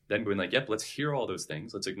 Then going yep, let's hear all those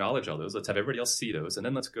things. Let's acknowledge all those. Let's have everybody else see those. And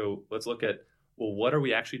then let's look at, well, what are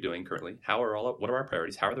we actually doing currently? What are our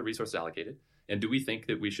priorities? How are the resources allocated? And do we think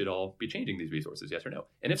that we should all be changing these resources? Yes or no?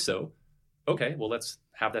 And if so, okay, well, let's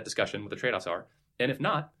have that discussion what the trade-offs are. And if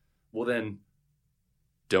not, well, then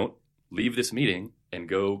don't leave this meeting and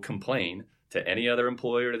go complain to any other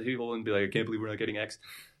employer or the people and be I can't believe we're not getting X,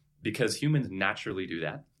 because humans naturally do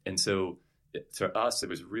that. And so to us, it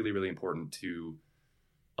was really, really important to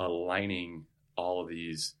aligning all of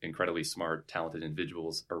these incredibly smart, talented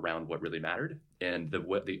individuals around what really mattered. And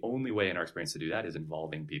the only way in our experience to do that is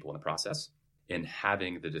involving people in the process and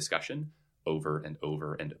having the discussion over and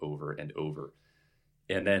over and over and over,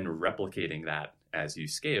 and then replicating that as you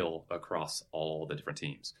scale across all the different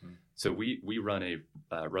teams. So we run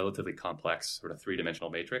a relatively complex sort of 3-dimensional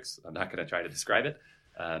matrix. I'm not going to try to describe it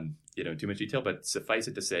in too much detail, but suffice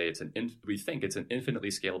it to say, we think it's an infinitely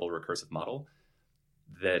scalable recursive model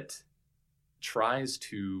that tries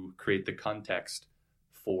to create the context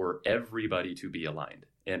for everybody to be aligned.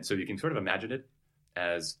 And so you can sort of imagine it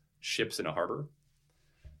as ships in a harbor.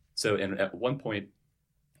 So, and at one point,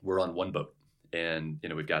 we're on one boat, and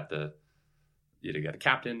we've got you got the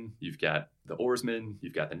captain, you've got the oarsman,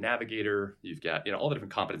 you've got the navigator, you've got all the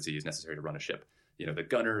different competencies necessary to run a ship. The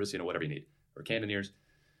gunners, whatever you need, or cannoneers.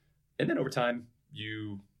 And then over time,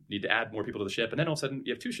 you need to add more people to the ship, and then all of a sudden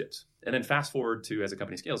you have 2 ships. And then fast forward to, as a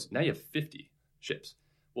company scales, now you have 50 ships.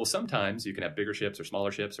 Well, sometimes you can have bigger ships or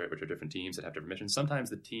smaller ships, right, which are different teams that have different missions. Sometimes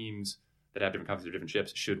the teams that have different competencies or different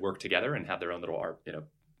ships should work together and have their own little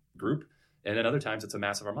group. And then other times it's a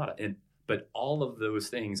massive armada. But all of those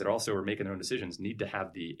things that also are making their own decisions need to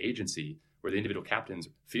have the agency where the individual captains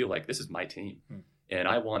feel like, this is my team. And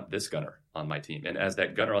I want this gunner on my team. And as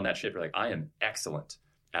that gunner on that ship, you're like, I am excellent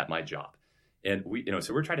at my job. And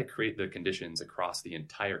so we're trying to create the conditions across the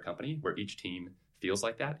entire company where each team feels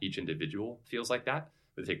like that, each individual feels like that,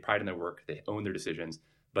 where they take pride in their work, they own their decisions,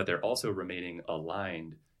 but they're also remaining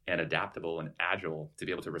aligned and adaptable and agile to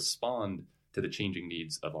be able to respond to the changing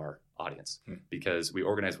needs of our audience. Because we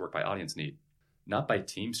organize work by audience need, not by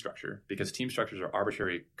team structure, because team structures are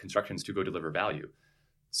arbitrary constructions to go deliver value.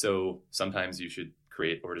 So sometimes you should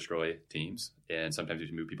create or destroy teams, and sometimes you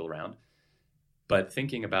should move people around. But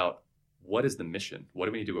thinking about, what is the mission? What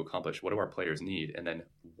do we need to accomplish? What do our players need? And then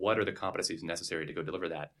what are the competencies necessary to go deliver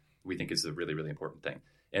that? We think is a really, really important thing.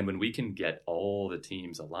 And when we can get all the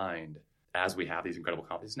teams aligned, as we have these incredible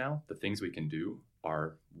competencies now, the things we can do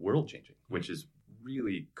are world changing, which is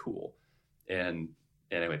really cool. And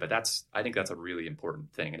anyway, but I think that's a really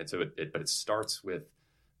important thing. And but it starts with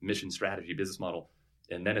mission, strategy, business model,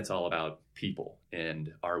 and then it's all about people.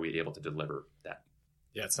 And are we able to deliver that?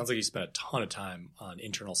 Yeah, it sounds like you spent a ton of time on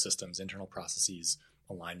internal systems, internal processes,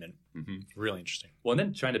 alignment. Really interesting. Well, and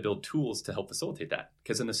then trying to build tools to help facilitate that.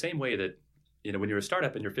 Because in the same way that, when you're a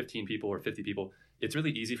startup and you're 15 people or 50 people, it's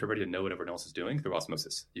really easy for everybody to know what everyone else is doing through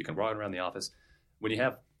osmosis. You can run around the office. When you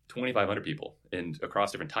have 2,500 people and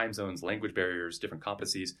across different time zones, language barriers, different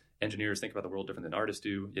competencies, engineers think about the world different than artists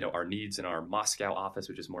do. Our needs in our Moscow office,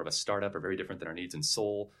 which is more of a startup, are very different than our needs in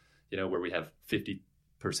Seoul, where we have 50%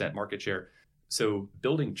 market share. So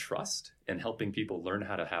building trust and helping people learn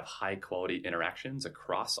how to have high quality interactions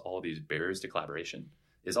across all these barriers to collaboration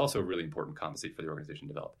is also a really important competency for the organization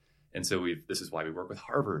to develop. And so this is why we work with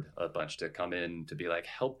Harvard a bunch to come in to be like,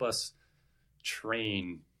 help us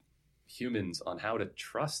train humans on how to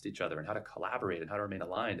trust each other and how to collaborate and how to remain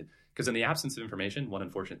aligned. Because in the absence of information, one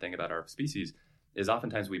unfortunate thing about our species is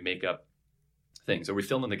oftentimes we make up things, or we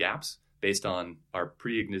fill in the gaps based on our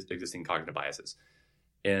pre-existing cognitive biases.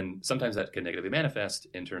 And sometimes that can negatively manifest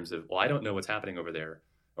in terms of, well, I don't know what's happening over there,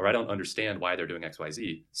 or I don't understand why they're doing X, Y,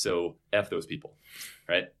 Z. So F those people,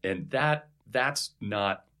 right? And that's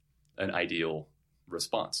not an ideal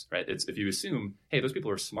response, right? It's if you assume, hey, those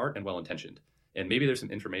people are smart and well-intentioned, and maybe there's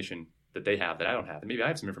some information that they have that I don't have, and maybe I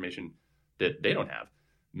have some information that they don't have.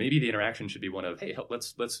 Maybe the interaction should be one of, hey,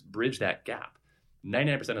 let's bridge that gap.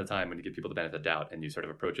 99% of the time when you give people the benefit of the doubt and you sort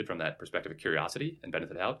of approach it from that perspective of curiosity and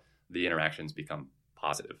benefit of the doubt, the interactions become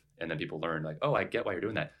positive. And then people learn like, oh, I get why you're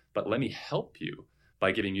doing that, but let me help you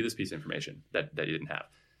by giving you this piece of information that you didn't have.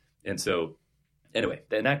 And so anyway,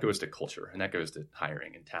 and that goes to culture, and that goes to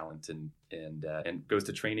hiring and talent, and goes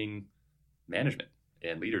to training management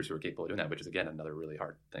and leaders who are capable of doing that, which is, again, another really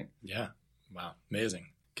hard thing. Yeah. Wow. Amazing.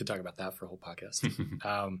 Could talk about that for a whole podcast.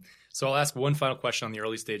 So I'll ask one final question on the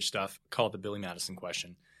early stage stuff, call it the Billy Madison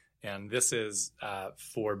question. And this is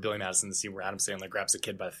for Billy Madison, the scene where Adam Sandler grabs a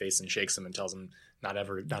kid by the face and shakes him and tells him not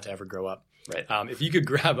to ever grow up. Right. If you could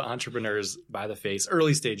grab entrepreneurs by the face,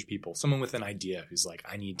 early stage people, someone with an idea who's like,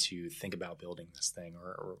 I need to think about building this thing,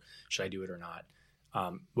 or should I do it or not?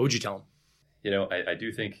 What would you tell them? I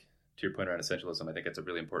do think, to your point around essentialism, I think it's a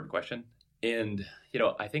really important question. And,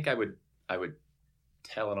 I think I would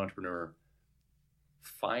tell an entrepreneur,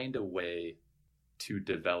 find a way to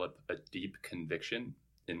develop a deep conviction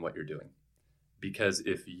in what you're doing. Because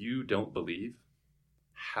if you don't believe,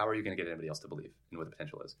 how are you going to get anybody else to believe in what the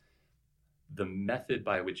potential is? The method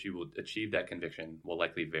by which you will achieve that conviction will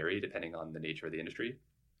likely vary depending on the nature of the industry.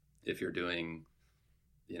 If you're doing,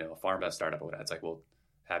 a farm-based startup or whatnot, it's like, well,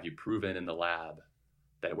 have you proven in the lab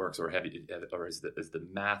that it works, or is the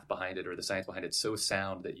math behind it or the science behind it so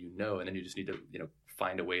sound that and then you just need to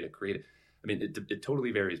find a way to create it. I mean, it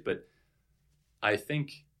totally varies, but I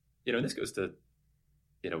think and this goes to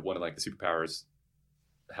one of like the superpowers,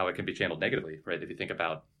 how it can be channeled negatively, right? If you think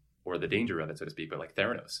about, or the danger of it, so to speak, but like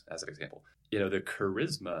Theranos as an example, the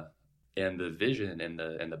charisma and the vision and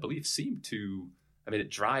the belief seem to, it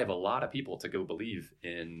drive a lot of people to go believe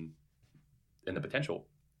in the potential.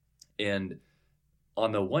 And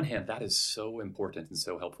on the one hand, that is so important and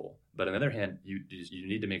so helpful. But on the other hand, you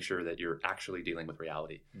need to make sure that you're actually dealing with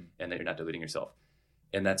reality and that you're not deluding yourself.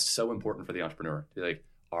 And that's so important for the entrepreneur to be like,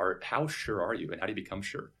 how sure are you and how do you become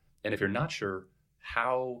sure? And if you're not sure,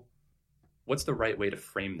 what's the right way to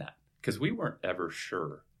frame that? Because we weren't ever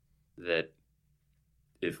sure that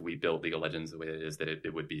if we built League of Legends the way it is, that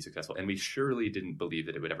it would be successful. And we surely didn't believe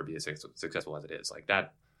that it would ever be as successful as it is. Like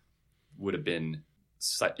that would have been,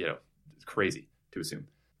 crazy to assume.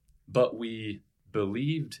 But we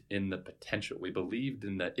believed in the potential. We believed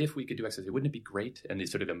in that if we could do X, wouldn't it be great? And the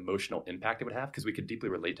sort of emotional impact it would have, because we could deeply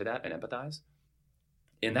relate to that and empathize.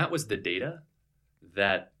 And that was the data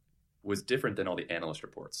that was different than all the analyst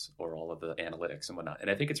reports or all of the analytics and whatnot. And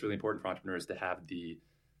I think it's really important for entrepreneurs to have the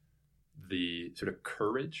sort of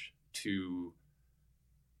courage to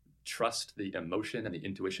trust the emotion and the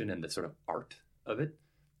intuition and the sort of art of it,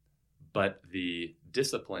 but the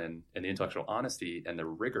discipline and the intellectual honesty and the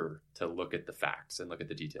rigor to look at the facts and look at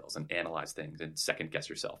the details and analyze things and second guess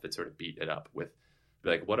yourself and sort of beat it up with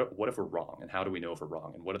like, what if we're wrong, and how do we know if we're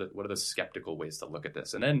wrong, and what are the skeptical ways to look at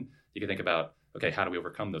this? And then you can think about, okay, how do we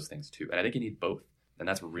overcome those things too? And I think you need both, and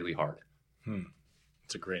that's really hard.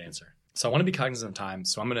 That's a great answer. So I want to be cognizant of time,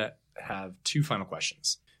 so I'm going to have two final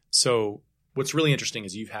questions. So what's really interesting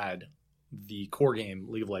is you've had the core game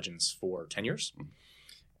League of Legends for 10 years.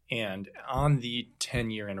 And on the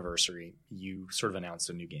 10-year anniversary, you sort of announced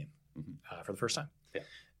a new game for the first time. Yeah.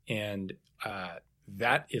 And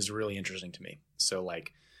that is really interesting to me. So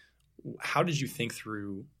like, how did you think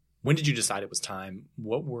through, when did you decide it was time?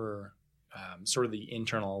 What were sort of the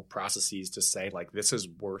internal processes to say, like, this is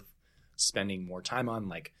worth spending more time on?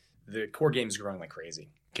 Like, the core game is growing like crazy,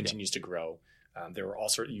 continues to grow. There were all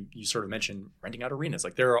you sort of mentioned renting out arenas.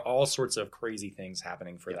 Like, there are all sorts of crazy things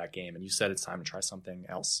happening for that game. And you said it's time to try something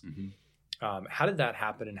else. How did that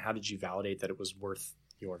happen? And how did you validate that it was worth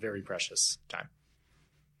your very precious time?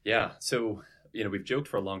 Yeah. So, we've joked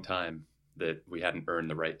for a long time that we hadn't earned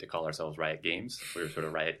the right to call ourselves Riot Games. We were sort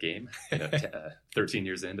of Riot Game, 13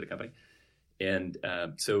 years into the company. And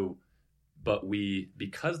but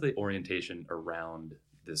because the orientation around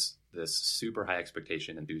this super high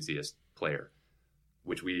expectation enthusiast player,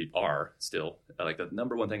 which we are still, like, the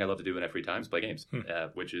number one thing I love to do in my free time is play games,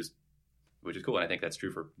 which is cool. And I think that's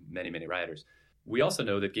true for many, many Rioters. We also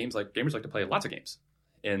know that gamers like to play lots of games,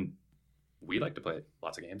 and we like to play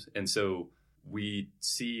lots of games. And so we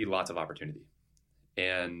see lots of opportunity,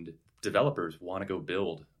 and developers want to go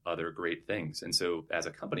build other great things. And so as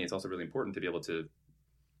a company, it's also really important to be able to,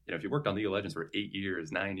 if you worked on League of Legends for 8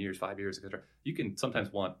 years, 9 years, 5 years, etc., you can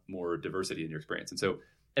sometimes want more diversity in your experience. And so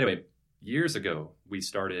anyway, years ago, we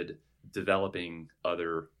started developing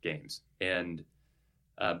other games. And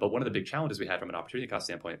but one of the big challenges we had from an opportunity cost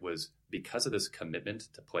standpoint was, because of this commitment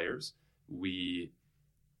to players, we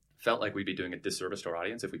felt like we'd be doing a disservice to our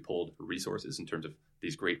audience if we pulled resources in terms of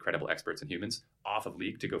these great, credible experts and humans off of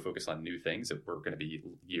League to go focus on new things that were going to be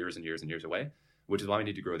years and years and years away, which is why we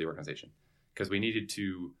need to grow the organization. Because we needed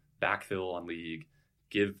to backfill on League,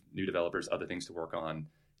 give new developers other things to work on,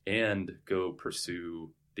 and go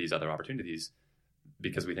pursue these other opportunities,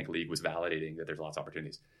 because we think League was validating that there's lots of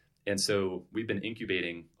opportunities. And so we've been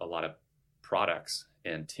incubating a lot of products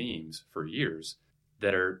and teams for years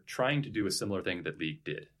that are trying to do a similar thing that League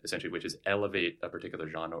did, essentially, which is elevate a particular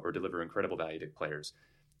genre or deliver incredible value to players.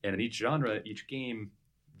 And in each genre, each game,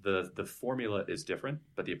 the formula is different,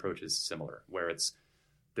 but the approach is similar, where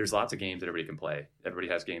there's lots of games that everybody can play. Everybody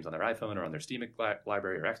has games on their iPhone or on their Steam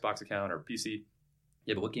library or Xbox account or PC.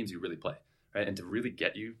 Yeah, but what games do you really play, right? And to really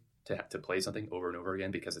get you to play something over and over again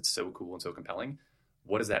because it's so cool and so compelling,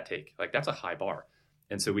 what does that take? Like, that's a high bar.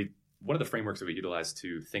 And so one of the frameworks that we utilize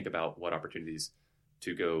to think about what opportunities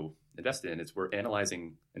to go invest in is we're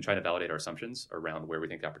analyzing and trying to validate our assumptions around where we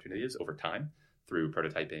think the opportunity is over time through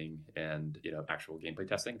prototyping and actual gameplay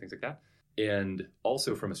testing, things like that. And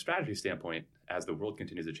also from a strategy standpoint, as the world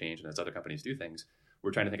continues to change and as other companies do things, we're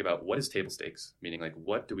trying to think about what is table stakes, meaning, like,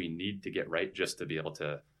 what do we need to get right just to be able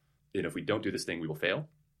to, if we don't do this thing, we will fail.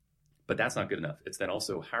 But that's not good enough. It's then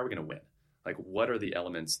also, how are we going to win? Like, what are the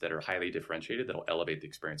elements that are highly differentiated that'll elevate the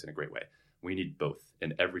experience in a great way? We need both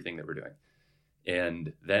in everything that we're doing.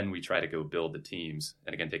 And then we try to go build the teams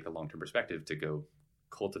and, again, take the long-term perspective to go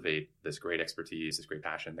cultivate this great expertise, this great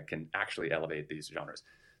passion that can actually elevate these genres.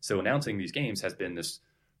 So announcing these games has been this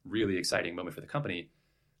really exciting moment for the company,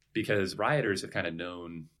 because Rioters have kind of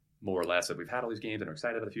known more or less that we've had all these games and are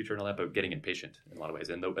excited about the future and all that, but getting impatient in a lot of ways.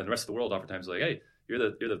 And the rest of the world oftentimes is like, hey, you're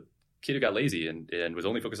the kid who got lazy and was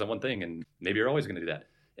only focused on one thing, and maybe you're always going to do that.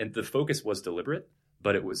 And the focus was deliberate,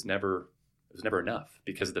 but it was never enough,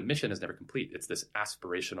 because the mission is never complete. It's this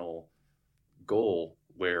aspirational goal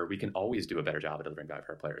where we can always do a better job at delivering value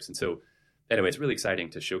for our players. And so anyway, it's really exciting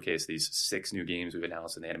to showcase these 6 new games we've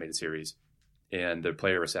announced in the animated series. And the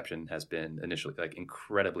player reception has been initially like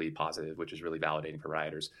incredibly positive, which is really validating for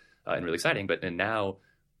Rioters and really exciting. And now,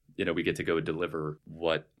 we get to go deliver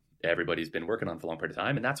what everybody's been working on for a long period of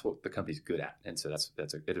time. And that's what the company's good at. And so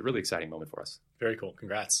it's a really exciting moment for us. Very cool.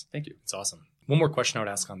 Congrats. Thank you. It's awesome. One more question I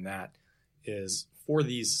would ask on that is, for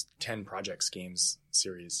these 10 projects games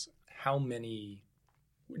series, how many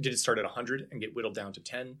did it start at 100 and get whittled down to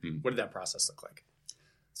 10? What did that process look like?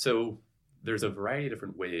 So there's a variety of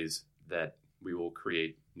different ways that we will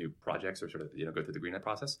create new projects or sort of, go through the greenlight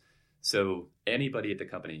process. So anybody at the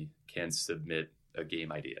company can submit a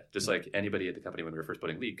game idea, just like anybody at the company when we were first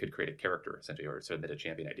building League could create a character essentially or submit a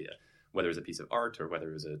champion idea, whether it's a piece of art or whether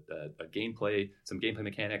it was a gameplay, some gameplay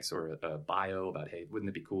mechanics or a bio about, hey, wouldn't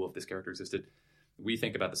it be cool if this character existed? We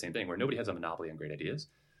think about the same thing where nobody has a monopoly on great ideas,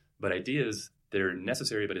 but ideas, they're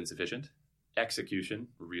necessary but insufficient. Execution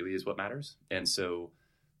really is what matters. And so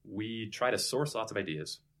we try to source lots of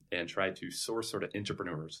ideas and try to source sort of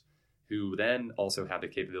entrepreneurs who then also have the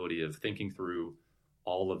capability of thinking through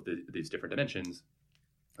all of these different dimensions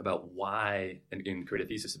about why, and create a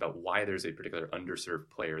thesis about why there's a particular underserved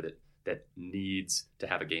player that needs to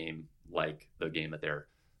have a game like the game that they're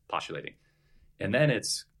postulating. And then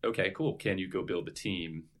it's, okay, cool. Can you go build the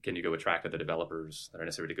team? Can you go attract the developers that are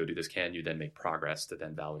necessary to go do this? Can you then make progress to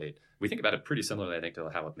then validate? We think about it pretty similarly, I think, to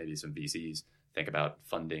how maybe some VCs think about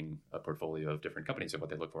funding a portfolio of different companies and what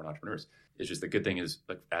they look for in entrepreneurs. It's just the good thing is,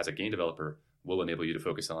 like, as a game developer, we'll enable you to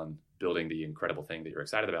focus on building the incredible thing that you're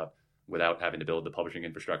excited about without having to build the publishing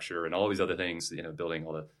infrastructure and all these other things, building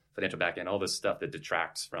all the financial backend, all this stuff that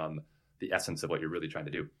detracts from the essence of what you're really trying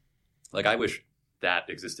to do. Like, I wish that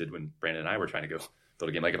existed when Brandon and I were trying to go build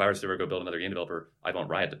a game. Like, if I was to ever go build another game developer, I'd want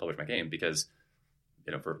Riot to publish my game because,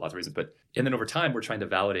 for lots of reasons. And then over time, we're trying to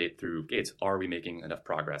validate through gates, are we making enough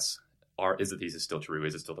progress? Is the thesis still true?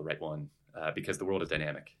 Is it still the right one? Because the world is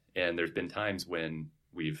dynamic. And there's been times when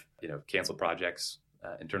we've, canceled projects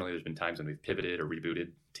internally. There's been times when we've pivoted or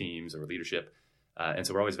rebooted teams or leadership. And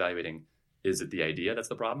so we're always evaluating, is it the idea that's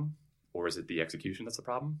the problem? Or is it the execution that's the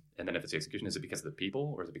problem? And then if it's the execution, is it because of the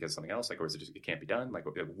people? Or is it because of something else? Or is it just, it can't be done?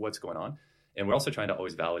 What's going on? And we're also trying to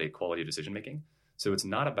always validate quality of decision-making. So it's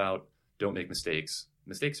not about don't make mistakes.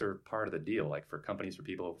 Mistakes are part of the deal. Like, for companies, for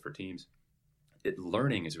people, for teams,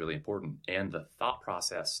 learning is really important. And the thought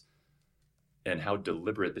process and how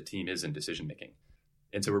deliberate the team is in decision-making.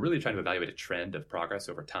 And so we're really trying to evaluate a trend of progress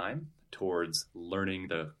over time towards learning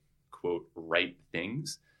the, quote, right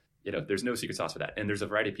things. There's no secret sauce for that. And there's a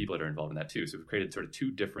variety of people that are involved in that too. So we've created sort of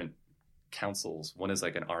 2 different councils. One is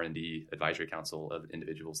like an R&D advisory council of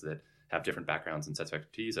individuals that have different backgrounds and sets of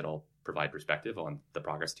expertise that all provide perspective on the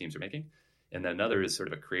progress teams are making. And then another is sort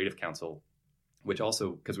of a creative council, which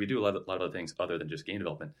also, because we do a lot of other things other than just game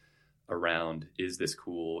development around, is this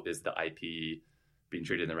cool? Is the IP being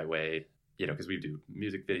treated in the right way? Because we do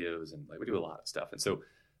music videos and we do a lot of stuff. And so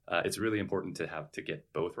it's really important to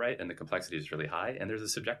get both right. And the complexity is really high. And there's a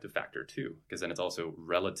subjective factor too, because then it's also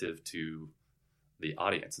relative to the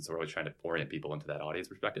audience. And so we're always trying to orient people into that audience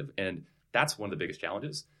perspective. And that's one of the biggest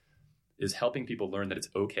challenges, is helping people learn that it's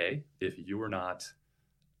okay if you are not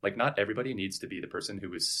everybody needs to be the person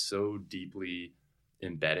who is so deeply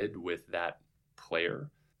embedded with that player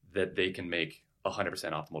that they can make 100%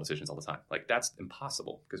 optimal decisions all the time. That's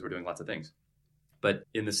impossible because we're doing lots of things. But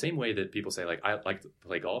in the same way that people say, I like to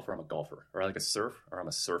play golf, or I'm a golfer, or I like to surf, or I'm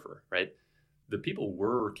a surfer, right? The people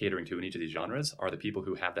we're catering to in each of these genres are the people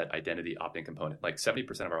who have that identity opt-in component. 70%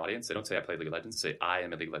 of our audience, they don't say I play League of Legends, they say I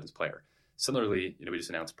am a League of Legends player. Similarly, we just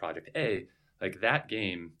announced Project A. That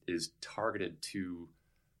game is targeted to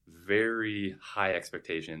very high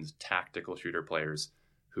expectations, tactical shooter players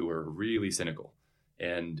who are really cynical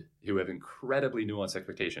and who have incredibly nuanced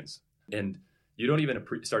expectations. And you don't even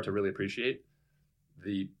start to really appreciate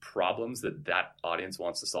the problems that audience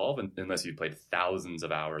wants to solve unless you've played thousands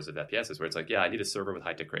of hours of FPSs, where it's I need a server with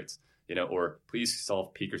high tick rates, or please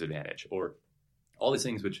solve Peeker's advantage, or all these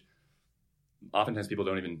things, which oftentimes people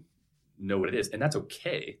don't even know what it is. And that's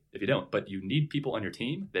okay if you don't, but you need people on your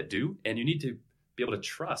team that do, and you need to be able to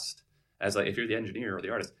trust as if you're the engineer or the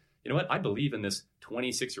artist, I believe in this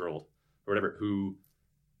 26-year-old or whatever who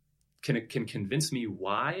can convince me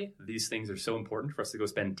why these things are so important for us to go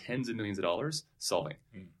spend tens of millions of dollars solving.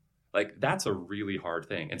 That's a really hard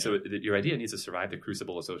thing. And so your idea needs to survive the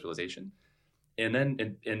crucible of socialization. And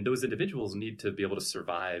then and those individuals need to be able to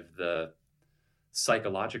survive the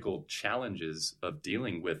psychological challenges of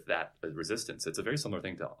dealing with that resistance. It's a very similar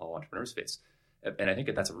thing to all entrepreneurs face. And I think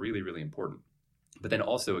that's really, really important. but then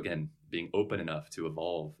also, again, being open enough to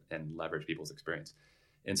evolve and leverage people's experience.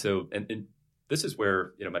 And so, and this is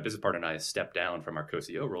where, my business partner and I stepped down from our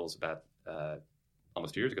co-CEO roles about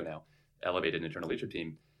almost 2 years ago now, elevated an internal leadership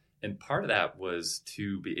team. And part of that was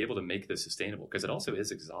to be able to make this sustainable, because it also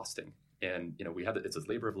is exhausting. And, it's a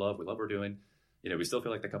labor of love. We love what we're doing. We still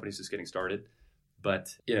feel like the company's just getting started.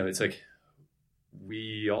 But, it's like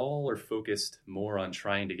we all are focused more on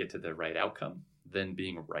trying to get to the right outcome than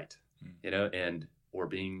being right, or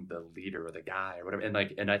being the leader or the guy or whatever.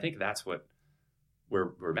 And I think that's where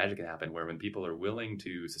magic can happen, where when people are willing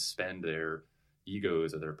to suspend their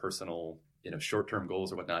egos or their personal, short-term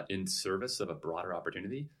goals or whatnot in service of a broader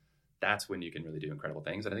opportunity, that's when you can really do incredible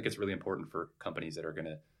things. And I think it's really important for companies that are going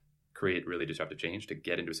to create really disruptive change to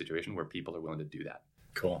get into a situation where people are willing to do that.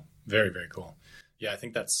 Cool. Very, very cool. Yeah, I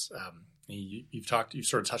think that's, you've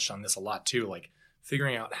sort of touched on this a lot too, like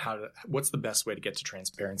figuring out what's the best way to get to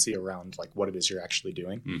transparency around like what it is you're actually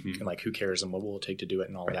doing, and like who cares and what will it take to do it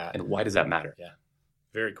and all that. And why does that matter? Yeah.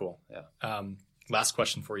 Very cool. Yeah. Last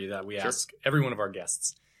question for you that we ask every one of our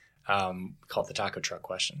guests, called the taco truck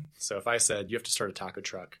question. So if I said you have to start a taco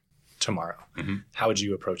truck tomorrow, how would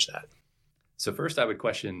you approach that? So first I would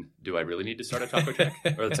question, do I really need to start a taco truck?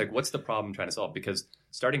 Or it's like, what's the problem I'm trying to solve? Because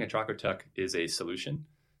starting a taco truck is a solution.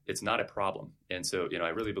 It's not a problem. And so, I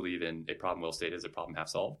really believe in a problem well stated is a problem half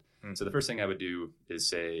solved. So the first thing I would do is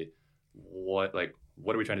say, what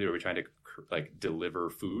are we trying to do? Are we trying to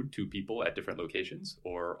deliver food to people at different locations?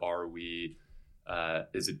 Or are we,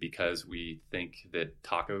 is it because we think that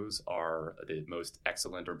tacos are the most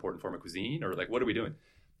excellent or important form of cuisine? Or what are we doing?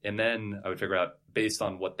 And then I would figure out, based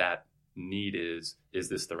on what that need is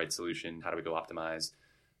this the right solution? How do we go optimize?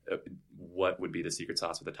 What would be the secret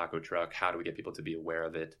sauce with the taco truck? How do we get people to be aware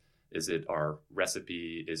of it? Is it our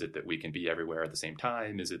recipe? Is it that we can be everywhere at the same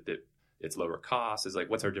time? Is it that it's lower cost? Is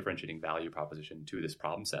what's our differentiating value proposition to this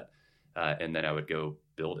problem set? And then I would go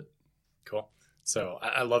build it. Cool. So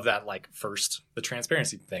I love that. First, the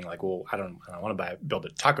transparency thing. I don't want to build a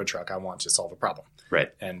taco truck. I want to solve a problem. Right.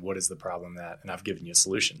 And what is the problem and I've given you a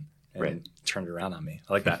solution and right. turned it around on me.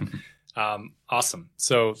 I like that. Awesome.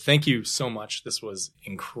 So thank you so much. This was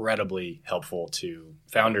incredibly helpful to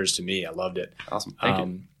founders, to me. I loved it. Awesome. Thank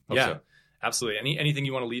you. Yeah, so. Absolutely. Anything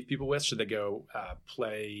you want to leave people with? Should they go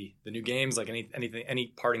play the new games?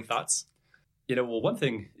 Any parting thoughts? Well, one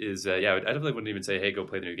thing is, I definitely wouldn't even say, hey, go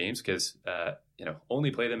play the new games, because,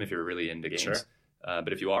 only play them if you're really into games. Sure.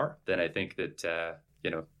 But if you are, then I think that,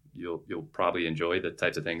 you'll probably enjoy the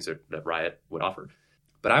types of things that Riot would offer.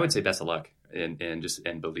 But I would say best of luck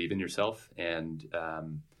and believe in yourself. And,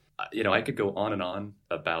 I could go on and on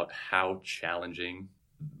about how challenging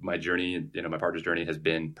my journey, my partner's journey has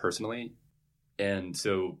been personally. And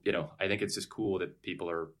so, I think it's just cool that people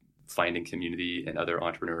are finding community and other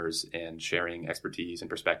entrepreneurs and sharing expertise and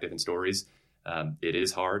perspective and stories. It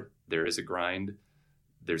is hard. There is a grind.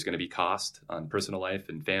 There's going to be cost on personal life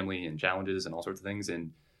and family and challenges and all sorts of things.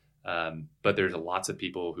 And, but there's lots of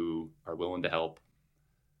people who are willing to help.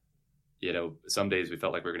 Some days we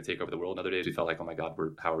felt like we were going to take over the world. And other days we felt like, oh my God,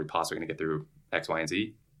 how are we possibly going to get through X, Y, and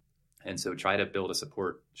Z? And so try to build a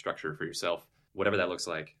support structure for yourself, whatever that looks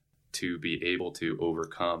like, to be able to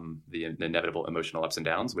overcome the inevitable emotional ups and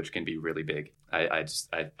downs, which can be really big. I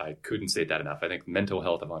couldn't state that enough. I think mental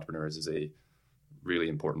health of entrepreneurs is a really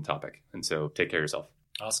important topic. And so take care of yourself.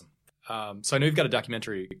 Awesome. So I know you've got a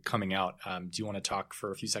documentary coming out. Do you want to talk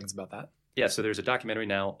for a few seconds about that? Yeah. So there's a documentary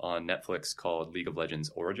now on Netflix called League of Legends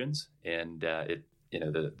Origins. And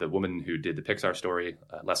the woman who did the Pixar story,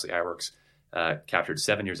 Leslie Iwerks, captured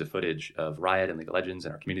 7 years of footage of Riot and League of Legends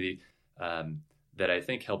in our community. That I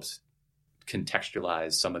think helps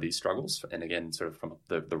contextualize some of these struggles. And again, sort of from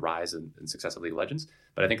the rise and success of League of Legends.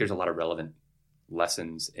 But I think there's a lot of relevant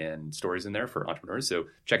lessons and stories in there for entrepreneurs. So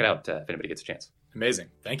check it out if anybody gets a chance. Amazing.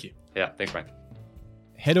 Thank you. Yeah. Thanks, Frank.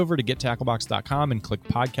 Head over to gettacklebox.com and click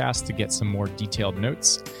podcast to get some more detailed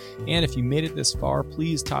notes. And if you made it this far,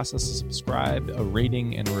 please toss us a subscribe, a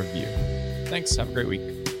rating, and a review. Thanks. Have a great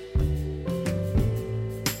week.